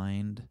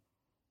blind,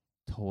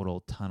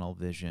 total tunnel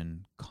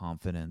vision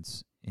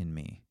confidence in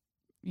me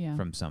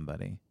from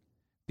somebody,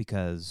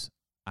 because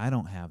I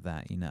don't have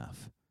that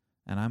enough.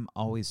 And I'm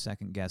always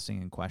second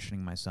guessing and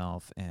questioning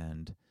myself.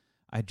 And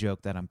I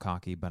joke that I'm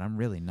cocky, but I'm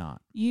really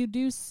not. You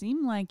do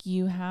seem like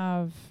you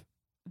have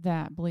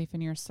that belief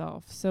in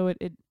yourself. So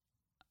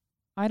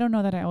I don't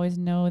know that I always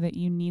know that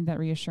you need that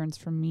reassurance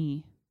from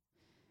me.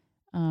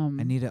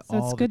 I need it so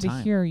all it's good the time.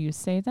 to hear you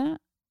say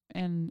that,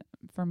 and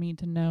for me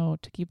to know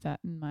to keep that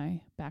in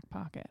my back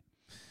pocket.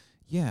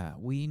 Yeah,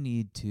 we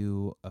need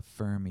to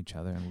affirm each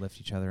other and lift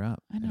each other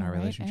up I know, in our right?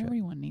 relationship.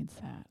 Everyone needs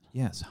that.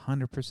 Yes,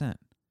 100%.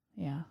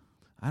 Yeah.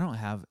 I don't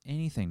have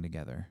anything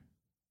together.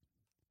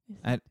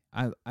 Is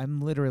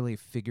I'm literally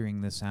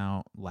figuring this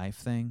out life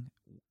thing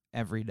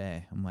every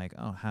day. I'm like,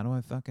 oh, how do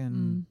I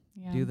fucking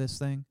yeah. do this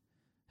thing?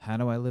 How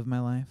do I live my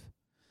life?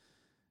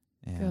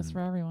 And Goes for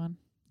everyone.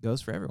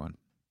 Goes for everyone.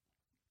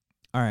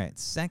 All right,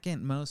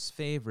 second most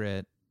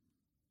favorite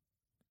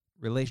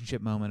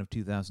relationship moment of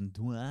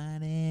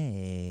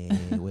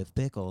 2020 with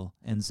pickle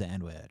and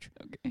sandwich.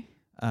 Okay.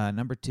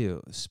 Number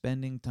 2,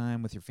 spending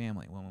time with your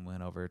family when we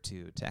went over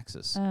to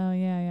Texas Oh,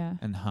 yeah.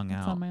 and hung It's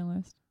out. on my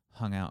list.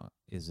 Hung out.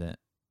 I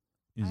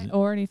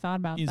already thought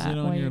about is that it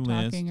on while you your were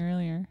talking list?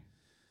 earlier.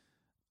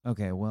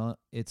 Okay, well,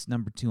 it's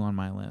number 2 on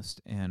my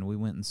list, and we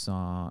went and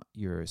saw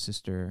your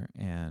sister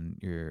and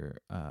your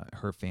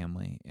her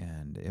family,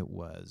 and it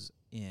was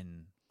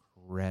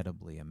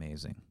incredibly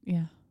amazing.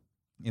 Yeah.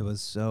 It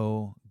was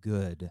so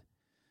good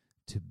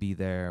to be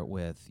there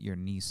with your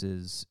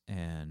nieces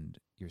and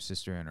your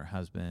sister and her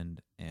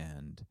husband,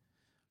 and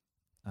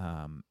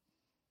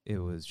it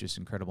was just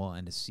incredible.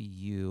 And to see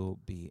you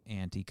be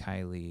Auntie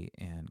Kylie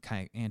and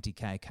Auntie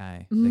Kai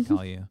Kai, they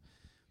call you.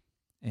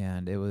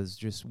 And it was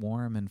just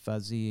warm and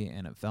fuzzy,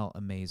 and it felt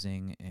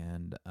amazing,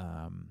 and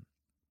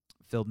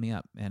filled me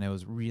up. And it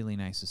was really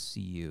nice to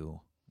see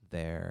you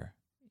there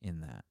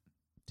in that,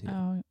 too.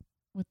 Oh,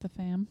 with the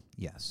fam?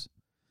 Yes.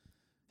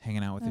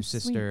 Hanging out with That's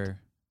your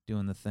sister,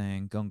 doing the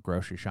thing, going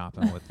grocery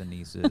shopping with the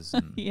nieces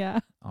and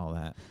Yeah. all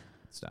that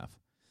stuff.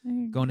 I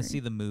Going to agree. see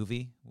the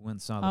movie. We went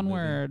and saw the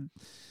Onward.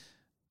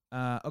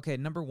 movie. Okay,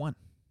 number 1.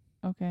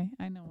 Okay,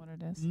 I know what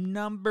it is.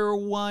 Number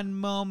 1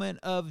 moment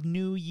of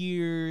New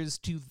Year's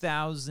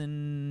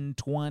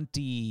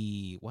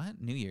 2020.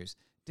 What? New Year's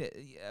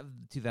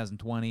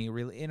 2020.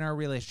 Really, in our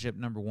relationship,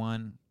 number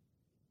 1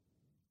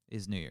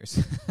 is New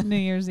Year's. New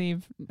Year's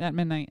Eve at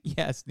midnight.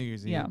 Yes, New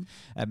Year's Eve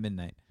at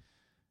midnight.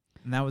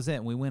 And that was it.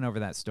 And we went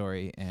over that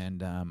story,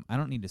 and I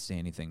don't need to say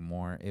anything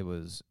more. It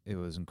was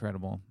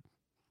incredible,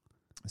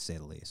 to say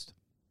the least.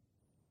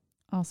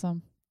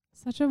 Awesome.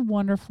 Such a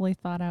wonderfully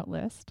thought out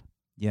list.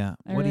 Yeah.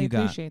 I What really do you got?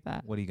 appreciate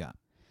that. What do you got?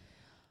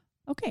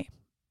 Okay.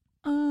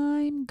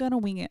 I'm gonna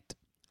wing it.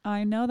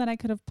 I know that I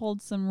could have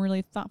pulled some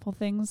really thoughtful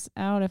things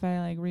out if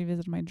I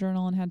revisited my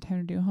journal and had time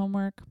to do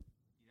homework. You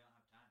don't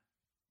have time.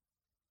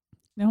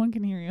 No one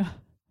can hear you.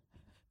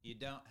 You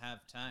don't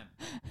have time.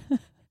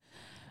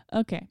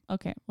 Okay.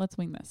 Let's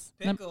wing this.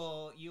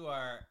 Pickle, you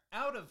are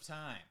out of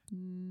time.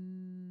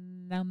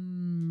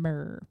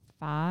 Number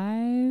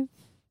 5.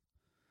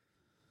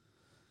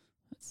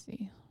 Let's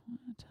see.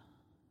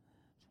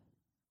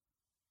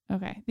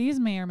 Okay, these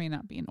may or may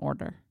not be in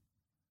order.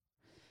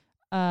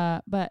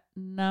 But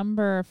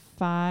number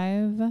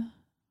 5.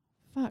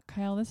 Fuck,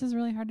 Kyle, this is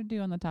really hard to do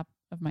on the top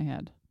of my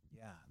head.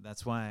 Yeah,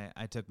 that's why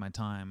I took my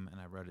time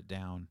and I wrote it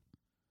down.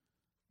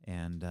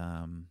 And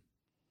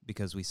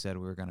because we said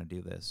we were going to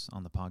do this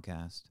on the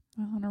podcast.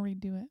 I want to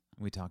redo it.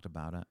 We talked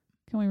about it.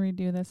 Can we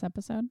redo this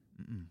episode?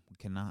 We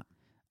cannot.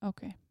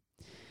 Okay.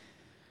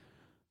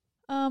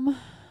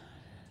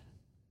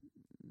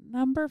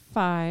 Number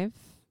 5.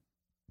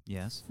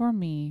 Yes. For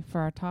me,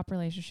 for our top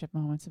relationship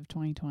moments of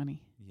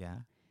 2020. Yeah.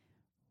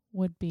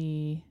 Would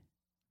be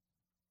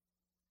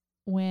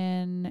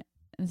when,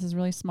 this is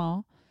really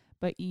small,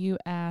 but you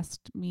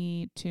asked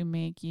me to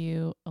make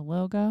you a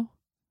logo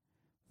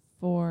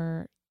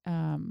for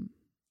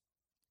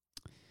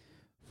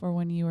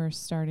when you were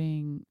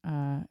starting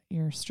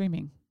your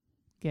streaming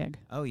gig.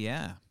 Oh,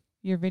 yeah.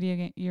 Your video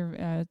game,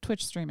 your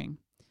Twitch streaming.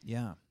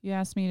 Yeah. You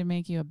asked me to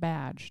make you a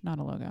badge, not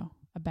a logo,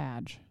 a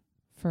badge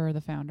for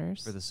the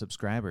founders. For the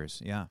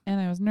subscribers, yeah.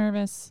 And I was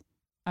nervous.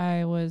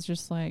 I was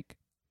just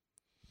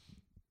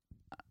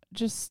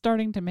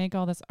starting to make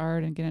all this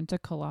art and get into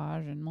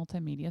collage and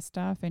multimedia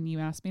stuff. And you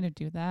asked me to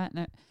do that.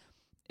 And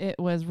it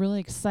was really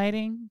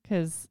exciting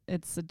because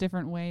it's a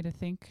different way to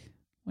think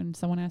when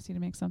someone asks you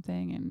to make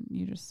something and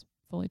you just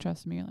fully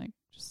trust me. You're like,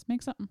 just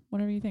make something,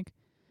 whatever you think.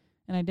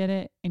 And I did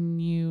it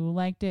and you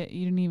liked it.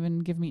 You didn't even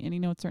give me any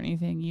notes or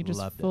anything. You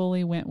just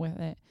fully went with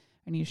it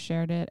and you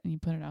shared it and you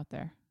put it out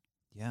there.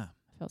 Yeah.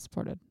 I felt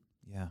supported.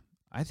 Yeah.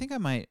 I think I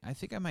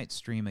might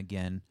stream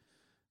again.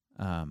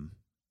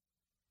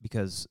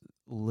 Because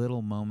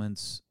little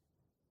moments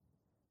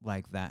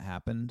like that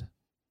happened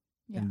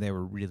and they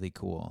were really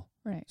cool.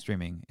 Right.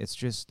 Streaming. It's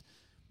just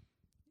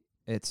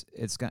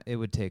it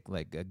would take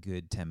like a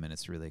good 10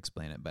 minutes to really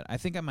explain it, but I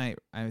think I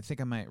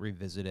might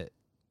revisit it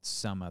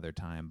some other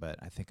time, but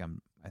I think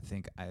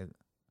I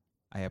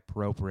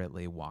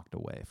appropriately walked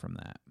away from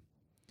that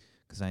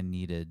because I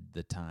needed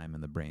the time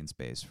and the brain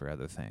space for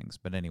other things.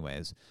 But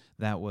anyways,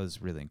 that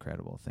was really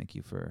incredible. Thank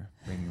you for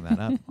bringing that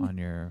up on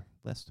your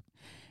list.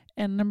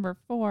 And number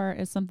 4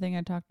 is something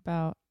I talked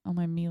about on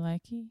my Me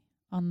Likey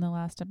on the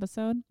last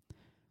episode,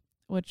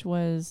 which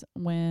was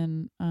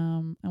when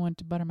I went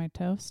to butter my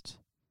toast.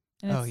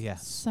 And Oh, it's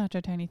yes. such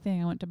a tiny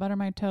thing. I went to butter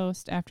my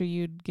toast after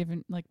you'd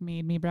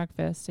made me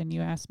breakfast, and you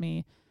asked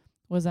me,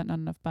 was that not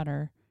enough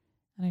butter?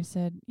 And I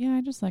said, yeah,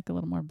 I just like a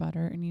little more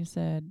butter. And you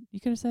said, you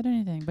could have said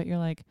anything, but you're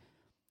like,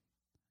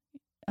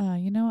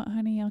 you know what,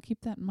 honey, I'll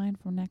keep that in mind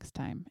for next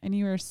time. And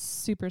you were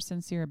super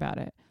sincere about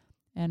it.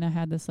 And I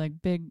had this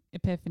like big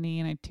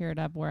epiphany, and I teared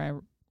up where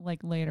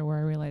I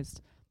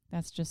realized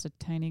that's just a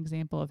tiny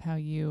example of how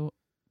you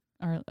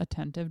are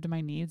attentive to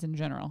my needs in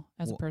general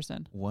as a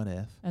person, What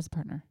if as a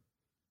partner.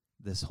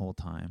 this whole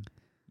time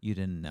you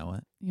didn't know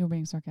it? You were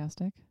being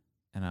sarcastic.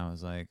 And I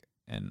was like,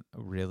 and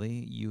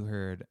really? You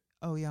heard,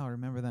 oh, yeah, I'll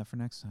remember that for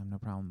next time. No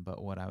problem.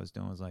 But what I was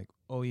doing was like,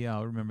 oh, yeah,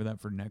 I'll remember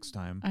that for next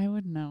time. I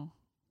would know.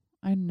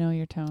 I know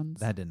your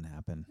tones. That didn't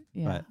happen.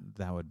 Yeah. But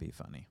that would be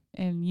funny.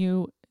 And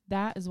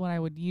that is what I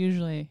would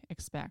usually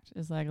expect,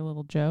 is like a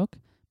little joke,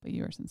 but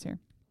you were sincere.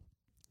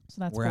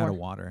 So that's We're 4. out of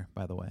water,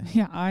 by the way.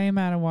 Yeah, I am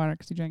out of water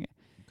because you drank it.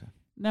 Okay.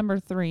 Number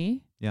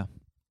 3. Yeah.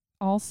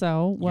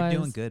 Also was.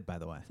 You're doing good, by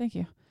the way. Thank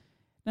you.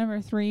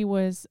 Number 3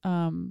 was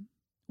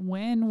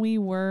when we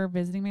were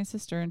visiting my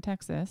sister in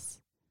Texas,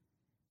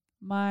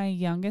 my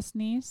youngest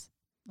niece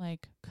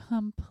like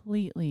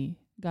completely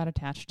got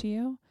attached to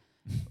you.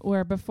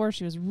 Where before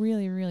she was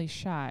really, really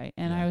shy.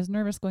 And Yeah. I was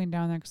nervous going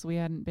down there because we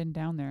hadn't been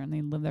down there, and they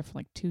lived there for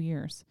like 2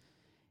 years.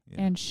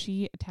 Yeah. And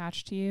she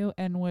attached to you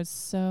and was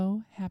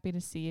so happy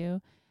to see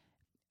you.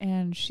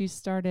 And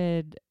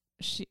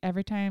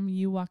every time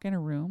you walk in a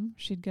room,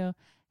 she'd go,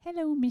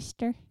 hello,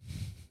 mister.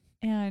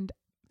 And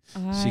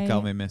She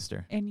called me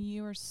mister. And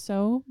you were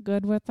so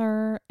good with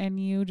her, and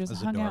you just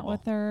was hung out adorable.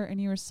 with her,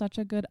 and you were such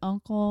a good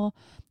uncle,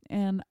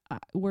 and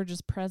we're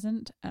just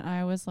present. And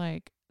I was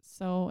like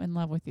so in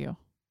love with you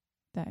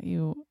that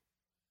you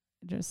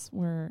just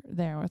were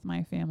there with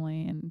my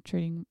family and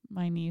treating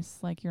my niece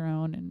like your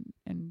own,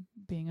 and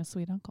being a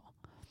sweet uncle.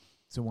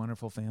 It's a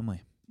wonderful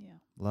family. Yeah.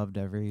 Loved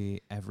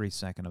every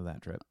second of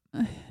that trip.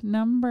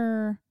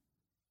 Number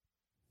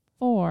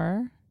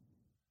 4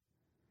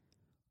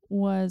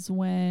 was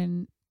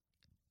when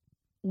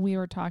we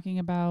were talking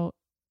about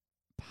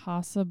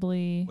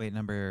possibly. Wait,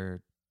 number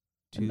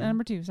 2?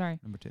 Number 2, sorry.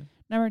 Number 2?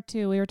 Number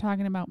 2, we were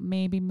talking about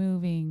maybe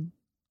moving,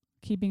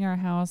 keeping our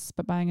house,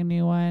 but buying a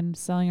new one,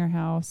 selling our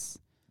house.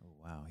 Oh,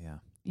 wow, yeah.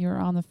 You were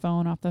on the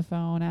phone, off the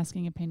phone,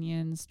 asking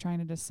opinions, trying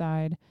to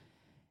decide.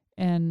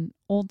 And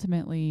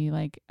ultimately,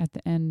 like at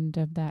the end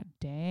of that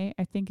day,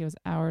 I think it was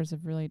hours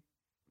of really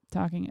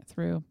talking it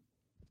through.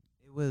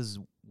 It was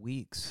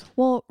weeks.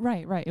 Well,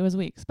 right. It was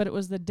weeks, but it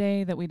was the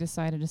day that we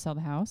decided to sell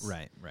the house.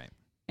 Right.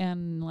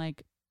 And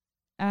like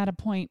at a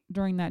point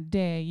during that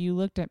day, you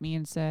looked at me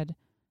and said,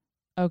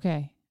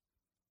 okay,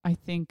 I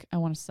think I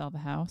want to sell the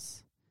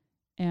house,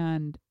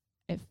 and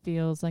it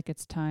feels like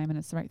it's time and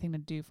it's the right thing to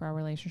do for our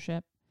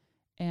relationship.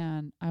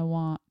 And I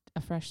want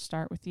a fresh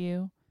start with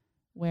you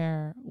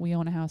where we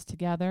own a house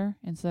together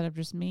instead of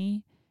just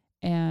me.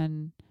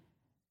 And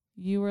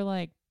you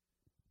were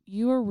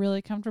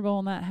really comfortable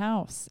in that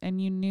house,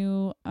 and you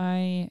knew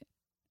I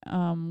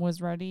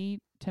was ready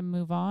to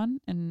move on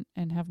and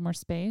have more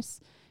space,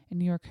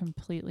 and you were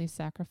completely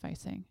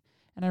sacrificing.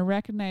 And I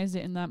recognized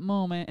it in that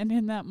moment. And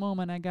in that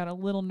moment, I got a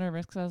little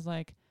nervous because I was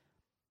like,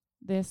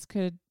 this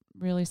could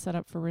really set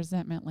up for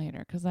resentment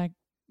later, because I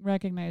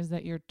recognize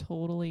that you're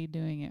totally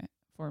doing it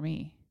for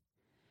me.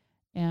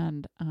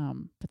 And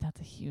but that's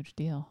a huge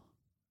deal.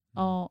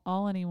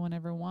 All anyone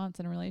ever wants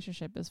in a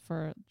relationship is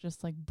for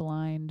just like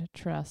blind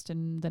trust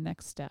in the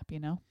next step, you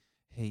know?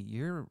 Hey,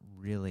 you're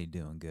really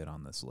doing good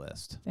on this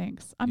list.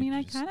 Thanks. I You're mean,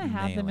 I just kind of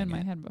had them in nailing my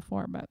it. head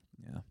before, but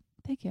Yeah.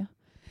 thank you.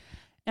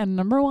 And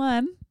number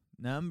one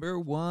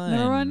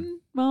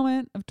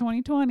moment of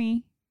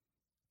 2020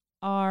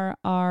 are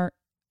our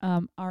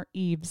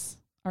Eve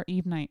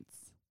nights.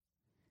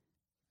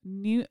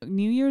 New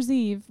Year's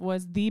Eve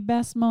was the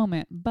best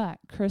moment, but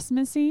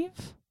Christmas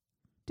Eve,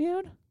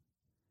 dude,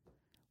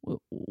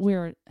 we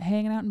were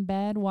hanging out in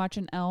bed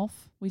watching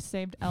Elf. We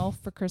saved Elf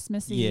for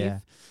Christmas Eve. Yeah.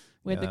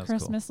 With Yeah, the that was cool.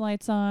 Christmas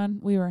lights on.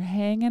 We were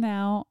hanging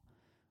out.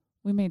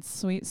 We made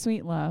sweet,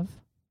 sweet love.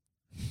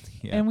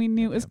 Yeah. And we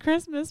knew it was Yep.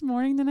 Christmas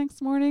morning the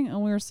next morning,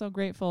 and we were so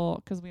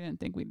grateful because we didn't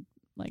think we'd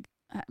like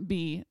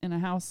be in a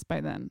house by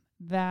then.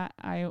 That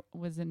I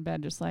was in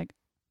bed just like,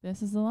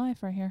 this is the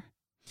life right here.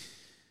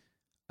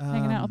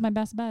 Hanging out with my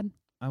best bud.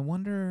 I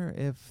wonder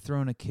if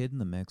throwing a kid in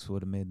the mix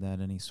would have made that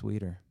any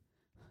sweeter.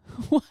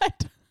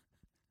 What?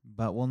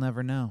 But we'll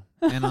never know.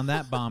 And on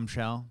that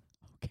bombshell,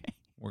 Okay.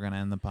 we're going to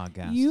end the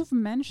podcast. You've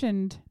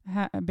mentioned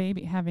a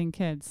baby having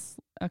kids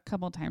a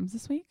couple times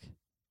this week.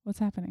 What's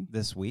happening?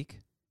 This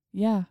week?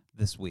 Yeah.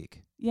 This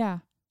week. Yeah.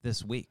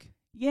 This week.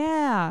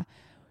 Yeah.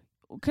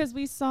 Because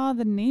we saw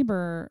the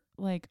neighbor,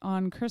 like,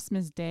 on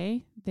Christmas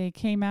Day. They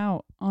came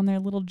out on their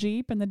little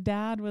Jeep, and the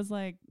dad was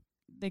like,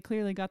 they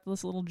clearly got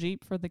this little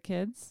Jeep for the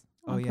kids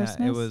Oh, on yeah.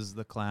 Christmas. It was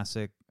the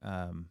classic,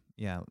 And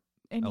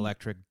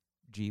electric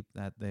Jeep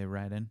that they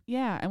ride in.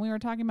 Yeah, and we were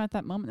talking about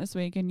that moment this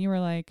week, and you were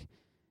like,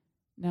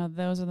 Now,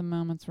 those are the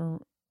moments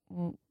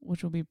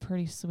which will be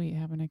pretty sweet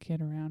having a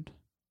kid around.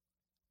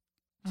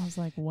 I was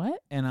like, what?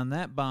 And on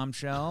that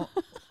bombshell,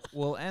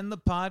 we'll end the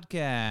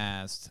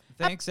podcast.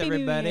 Thanks, Happy New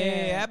everybody.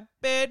 Year.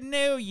 Happy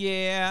New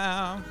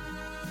Year.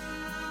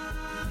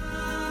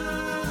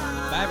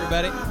 Bye,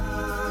 everybody.